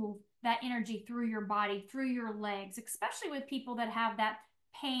move that energy through your body, through your legs, especially with people that have that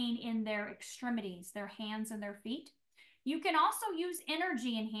pain in their extremities, their hands and their feet. You can also use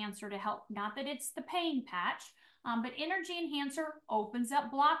Energy Enhancer to help. Not that it's the pain patch, but Energy Enhancer opens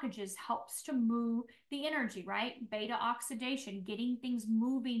up blockages, helps to move the energy, right? Beta oxidation, getting things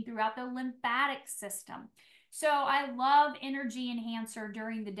moving throughout the lymphatic system. So I love Energy Enhancer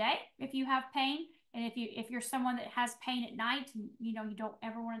during the day if you have pain. And if you're someone that has pain at night, you don't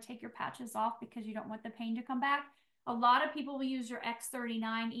ever want to take your patches off because you don't want the pain to come back. A lot of people will use their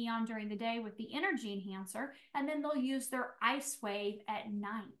X39 Eon during the day with the Energy Enhancer, and then they'll use their Ice Wave at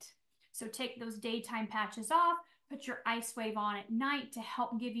night. So take those daytime patches off, put your Ice Wave on at night to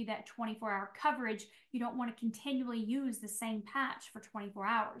help give you that 24-hour coverage. You don't want to continually use the same patch for 24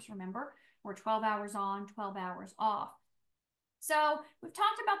 hours, remember? We're 12 hours on, 12 hours off. So we've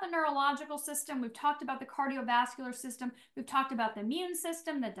talked about the neurological system. We've talked about the cardiovascular system. We've talked about the immune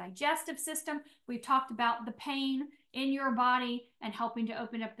system, the digestive system. We've talked about the pain in your body and helping to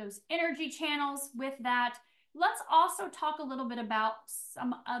open up those energy channels with that. Let's also talk a little bit about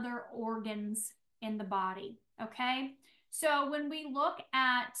some other organs in the body, okay? So when we look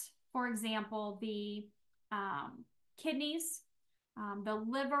at, for example, the kidneys, the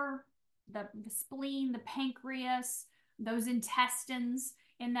liver, the spleen, the pancreas, those intestines,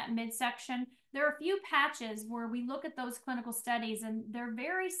 in that midsection. There are a few patches where we look at those clinical studies and they're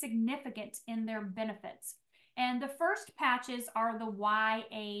very significant in their benefits. And the first patches are the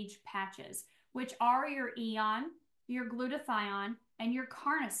Y-age patches, which are your Eon, your glutathione, and your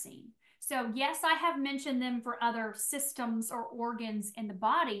carnosine. So yes, I have mentioned them for other systems or organs in the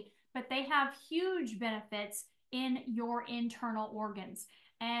body, but they have huge benefits in your internal organs.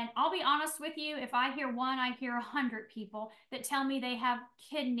 And I'll be honest with you, if I hear one, I hear 100 people that tell me they have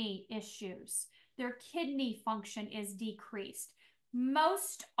kidney issues. Their kidney function is decreased,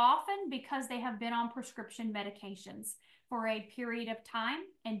 most often because they have been on prescription medications for a period of time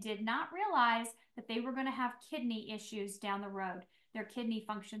and did not realize that they were going to have kidney issues down the road. Their kidney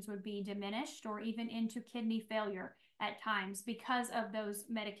functions would be diminished or even into kidney failure at times because of those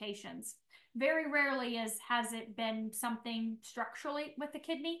medications. Very rarely has it been something structurally with the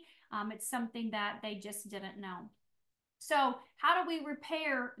kidney. It's something that they just didn't know. So how do we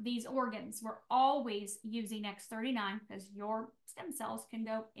repair these organs? We're always using X39 because your stem cells can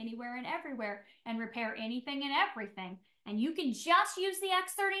go anywhere and everywhere and repair anything and everything. And you can just use the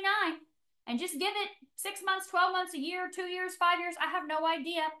X39 and just give it 6 months, 12 months, a year, 2 years, 5 years. I have no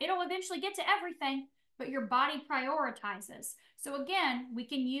idea. It'll eventually get to everything, but your body prioritizes. So again, we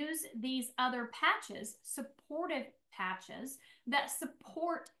can use these other patches, supportive patches, that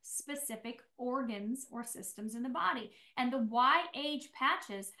support specific organs or systems in the body. And the Y-age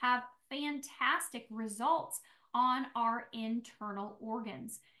patches have fantastic results on our internal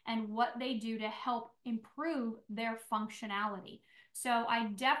organs and what they do to help improve their functionality. So I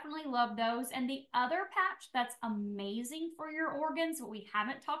definitely love those. And the other patch that's amazing for your organs, what we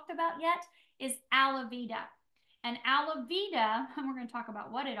haven't talked about yet, is Alavida. And Alavida, and we're going to talk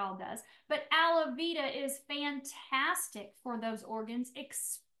about what it all does, but Alavida is fantastic for those organs,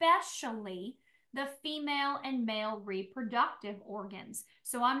 especially the female and male reproductive organs.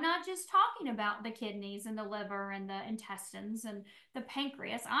 So I'm not just talking about the kidneys and the liver and the intestines and the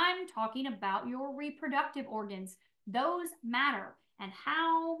pancreas. I'm talking about your reproductive organs. Those matter. And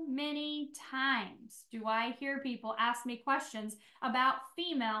how many times do I hear people ask me questions about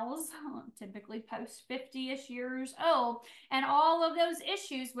females, typically post 50-ish years old, and all of those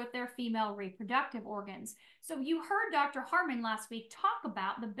issues with their female reproductive organs? So you heard Dr. Harmon last week talk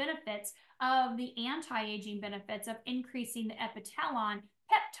about the benefits of the anti-aging benefits of increasing the epithalon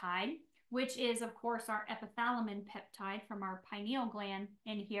peptide, which is, of course, our epithalamin peptide from our pineal gland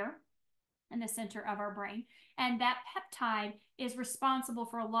in here in the center of our brain. And that peptide is responsible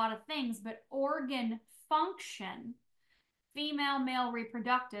for a lot of things, but organ function, female, male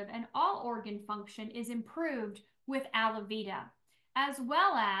reproductive, and all organ function is improved with Alavida, as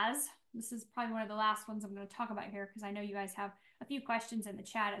well as, this is probably one of the last ones I'm going to talk about here because I know you guys have a few questions in the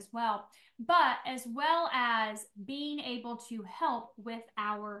chat as well, but as well as being able to help with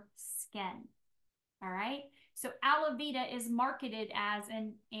our skin. All right. So Alavida is marketed as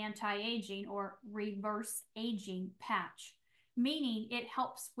an anti-aging or reverse aging patch, meaning it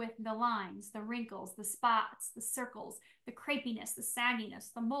helps with the lines, the wrinkles, the spots, the circles, the crepiness, the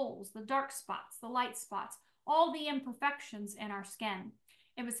sagginess, the moles, the dark spots, the light spots, all the imperfections in our skin.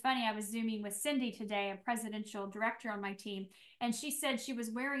 It was funny, I was Zooming with Cindy today, a presidential director on my team, and she said she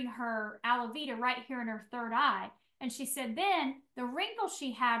was wearing her Alavida right here in her third eye. And she said then the wrinkles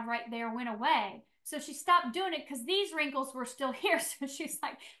she had right there went away. So she stopped doing it because these wrinkles were still here. So she's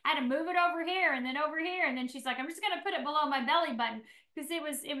like, I had to move it over here and then over here. And then she's like, I'm just going to put it below my belly button because it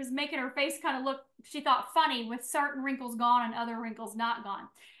was making her face kind of look, she thought, funny with certain wrinkles gone and other wrinkles not gone.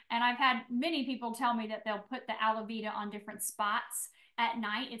 And I've had many people tell me that they'll put the Alavida on different spots at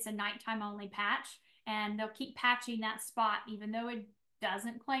night. It's a nighttime only patch. And they'll keep patching that spot, even though it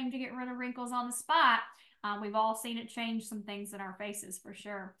doesn't claim to get rid of wrinkles on the spot. We've all seen it change some things in our faces for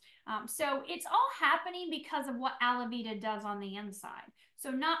sure. So it's all happening because of what Alavida does on the inside. So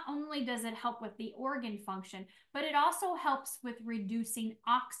not only does it help with the organ function, but it also helps with reducing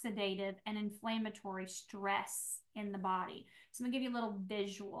oxidative and inflammatory stress in the body. So I'm gonna give you a little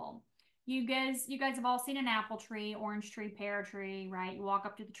visual. You guys have all seen an apple tree, orange tree, pear tree, right? You walk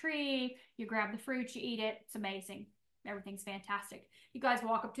up to the tree, you grab the fruit, you eat it. It's amazing. Everything's fantastic. You guys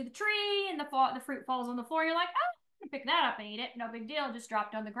walk up to the tree and the fruit falls on the floor. You're like, oh, I'm gonna pick that up and eat it. No big deal, just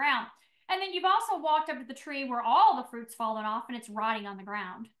dropped on the ground. And then you've also walked up to the tree where all the fruit's fallen off and it's rotting on the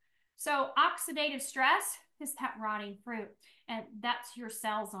ground. So oxidative stress is that rotting fruit. And that's your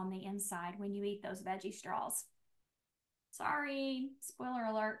cells on the inside when you eat those veggie straws. Sorry, spoiler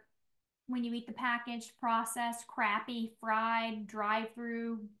alert. When you eat the packaged, processed, crappy, fried,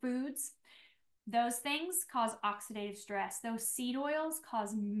 drive-through foods, those things cause oxidative stress. Those seed oils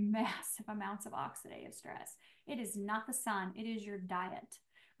cause massive amounts of oxidative stress. It is not the sun. It is your diet.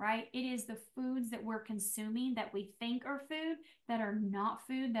 right? It is the foods that we're consuming that we think are food that are not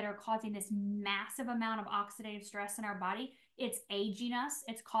food that are causing this massive amount of oxidative stress in our body. It's aging us.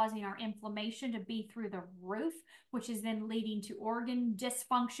 It's causing our inflammation to be through the roof, which is then leading to organ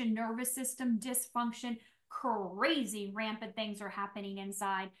dysfunction, nervous system dysfunction. Crazy rampant things are happening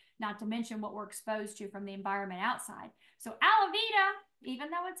inside, not to mention what we're exposed to from the environment outside. So aloe vera,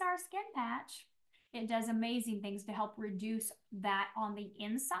 even though it's our skin patch, it does amazing things to help reduce that on the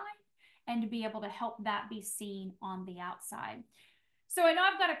inside and to be able to help that be seen on the outside. So I know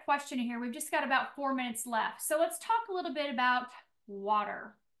I've got a question here. We've just got about 4 minutes left. So let's talk a little bit about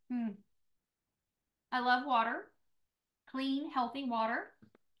water. I love water. Clean, healthy water.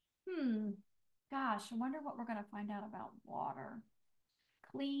 Gosh, I wonder what we're going to find out about water.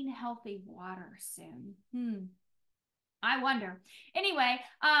 Clean, healthy water soon. I wonder. Anyway,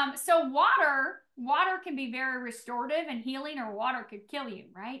 so water can be very restorative and healing, or water could kill you,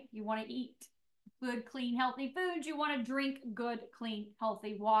 right? You want to eat good, clean, healthy foods. You want to drink good, clean,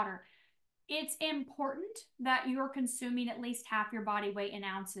 healthy water. It's important that you're consuming at least half your body weight in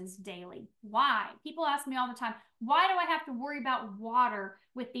ounces daily. Why? People ask me all the time, why do I have to worry about water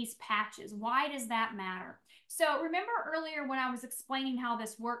with these patches? Why does that matter? So remember earlier when I was explaining how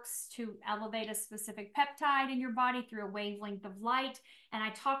this works to elevate a specific peptide in your body through a wavelength of light, and I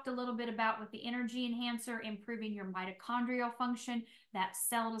talked a little bit about with the energy enhancer, improving your mitochondrial function, that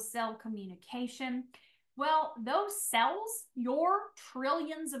cell-to-cell communication. Well, those cells, your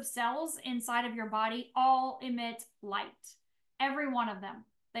trillions of cells inside of your body, all emit light. Every one of them.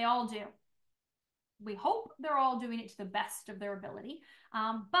 They all do. We hope they're all doing it to the best of their ability.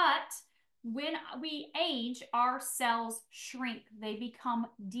 But when we age, our cells shrink. They become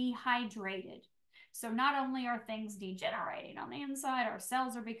dehydrated. So not only are things degenerating on the inside, our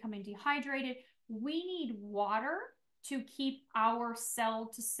cells are becoming dehydrated. We need water to keep our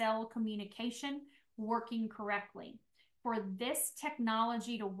cell-to-cell communication working correctly. For this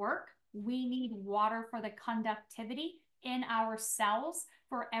technology to work, we need water for the conductivity in our cells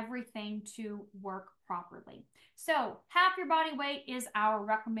for everything to work properly. So half your body weight is our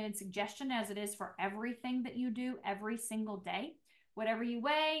recommended suggestion, as it is for everything that you do every single day. Whatever you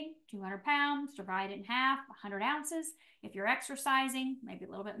weigh, 200 pounds, divide it in half, 100 ounces. If you're exercising, maybe a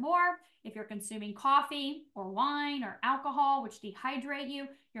little bit more. If you're consuming coffee or wine or alcohol, which dehydrate you,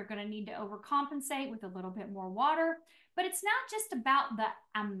 you're going to need to overcompensate with a little bit more water. But it's not just about the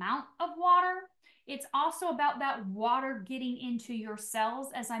amount of water. It's also about that water getting into your cells.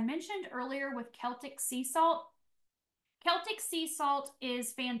 As I mentioned earlier with Celtic sea salt, Celtic sea salt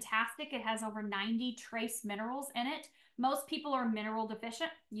is fantastic. It has over 90 trace minerals in it. Most people are mineral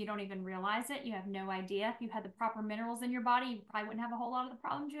deficient. You don't even realize it. You have no idea. If you had the proper minerals in your body, you probably wouldn't have a whole lot of the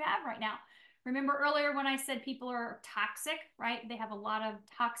problems you have right now. Remember earlier when I said people are toxic, right? They have a lot of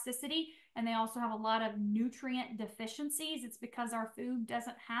toxicity and they also have a lot of nutrient deficiencies. It's because our food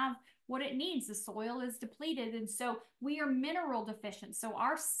doesn't have what it needs. The soil is depleted, and so we are mineral deficient. So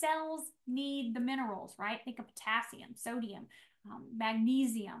our cells need the minerals, right? Think of potassium, sodium,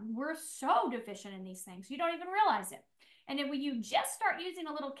 magnesium. We're so deficient in these things. You don't even realize it. And then when you just start using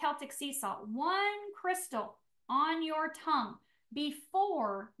a little Celtic sea salt, 1 crystal on your tongue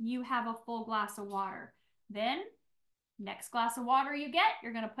before you have a full glass of water, then next glass of water you get,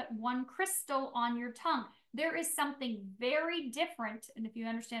 you're going to put 1 crystal on your tongue. There is something very different, and if you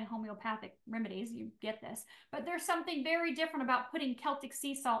understand homeopathic remedies, you get this, but there's something very different about putting Celtic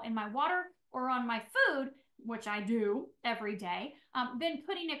sea salt in my water or on my food, which I do every day, than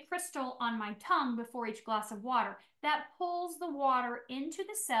putting a crystal on my tongue before each glass of water. That pulls the water into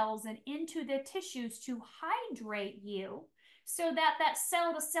the cells and into the tissues to hydrate you so that that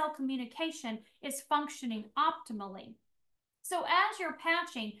cell-to-cell communication is functioning optimally. So as you're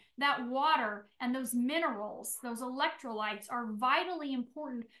patching, that water and those minerals, those electrolytes are vitally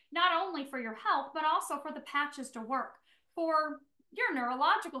important, not only for your health, but also for the patches to work, for your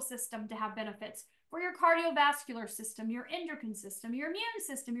neurological system to have benefits, for your cardiovascular system, your endocrine system, your immune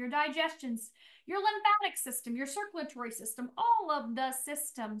system, your digestion, your lymphatic system, your circulatory system. All of the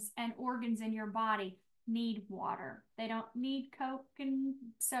systems and organs in your body need water. They don't need Coke and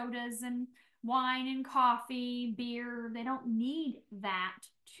sodas and wine and coffee, beer. They don't need that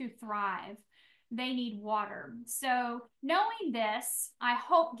to thrive. They need water. So knowing this, I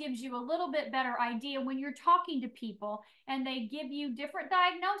hope gives you a little bit better idea when you're talking to people and they give you different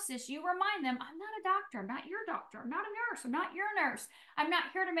diagnosis. You remind them, I'm not a doctor. I'm not your doctor. I'm not a nurse. I'm not your nurse. I'm not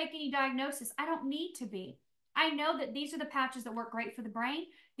here to make any diagnosis. I don't need to be. I know that these are the patches that work great for the brain.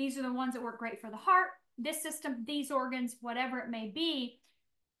 These are the ones that work great for the heart, this system, these organs, whatever it may be.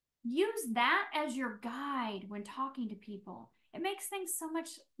 Use that as your guide when talking to people. It makes things so much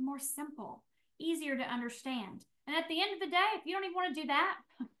more simple, easier to understand. And at the end of the day, if you don't even want to do that,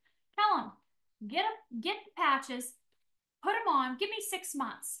 tell them, get the patches, put them on, give me 6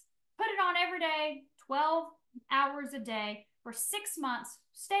 months. Put it on every day, 12 hours a day for 6 months.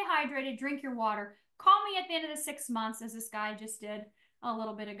 Stay hydrated, drink your water. Call me at the end of the 6 months, as this guy just did a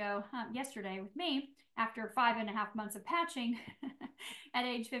little bit ago, yesterday with me, after 5.5 months of patching at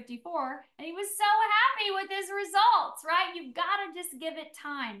age 54. And he was so happy with his results, right? You've got to just give it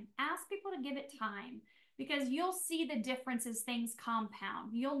time. Ask people to give it time, because you'll see the difference as things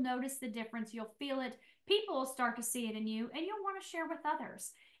compound. You'll notice the difference. You'll feel it. People will start to see it in you, and you'll want to share with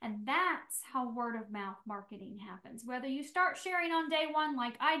others. And that's how word of mouth marketing happens. Whether you start sharing on day one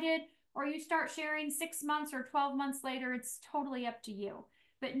like I did, or you start sharing 6 months or 12 months later, it's totally up to you.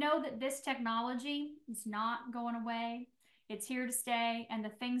 But know that this technology is not going away. It's here to stay. And the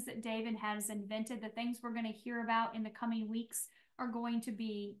things that David has invented, the things we're going to hear about in the coming weeks, are going to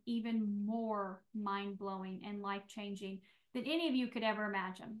be even more mind-blowing and life-changing than any of you could ever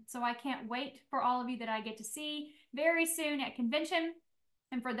imagine. So I can't wait for all of you that I get to see very soon at convention.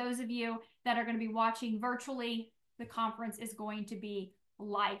 And for those of you that are going to be watching virtually, the conference is going to be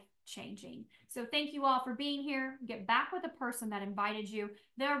life-changing. So thank you all for being here. Get back with the person that invited you.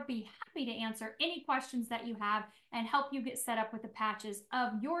 They'll be happy to answer any questions that you have and help you get set up with the patches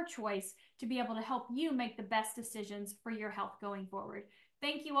of your choice to be able to help you make the best decisions for your health going forward.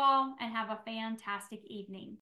 Thank you all, and have a fantastic evening.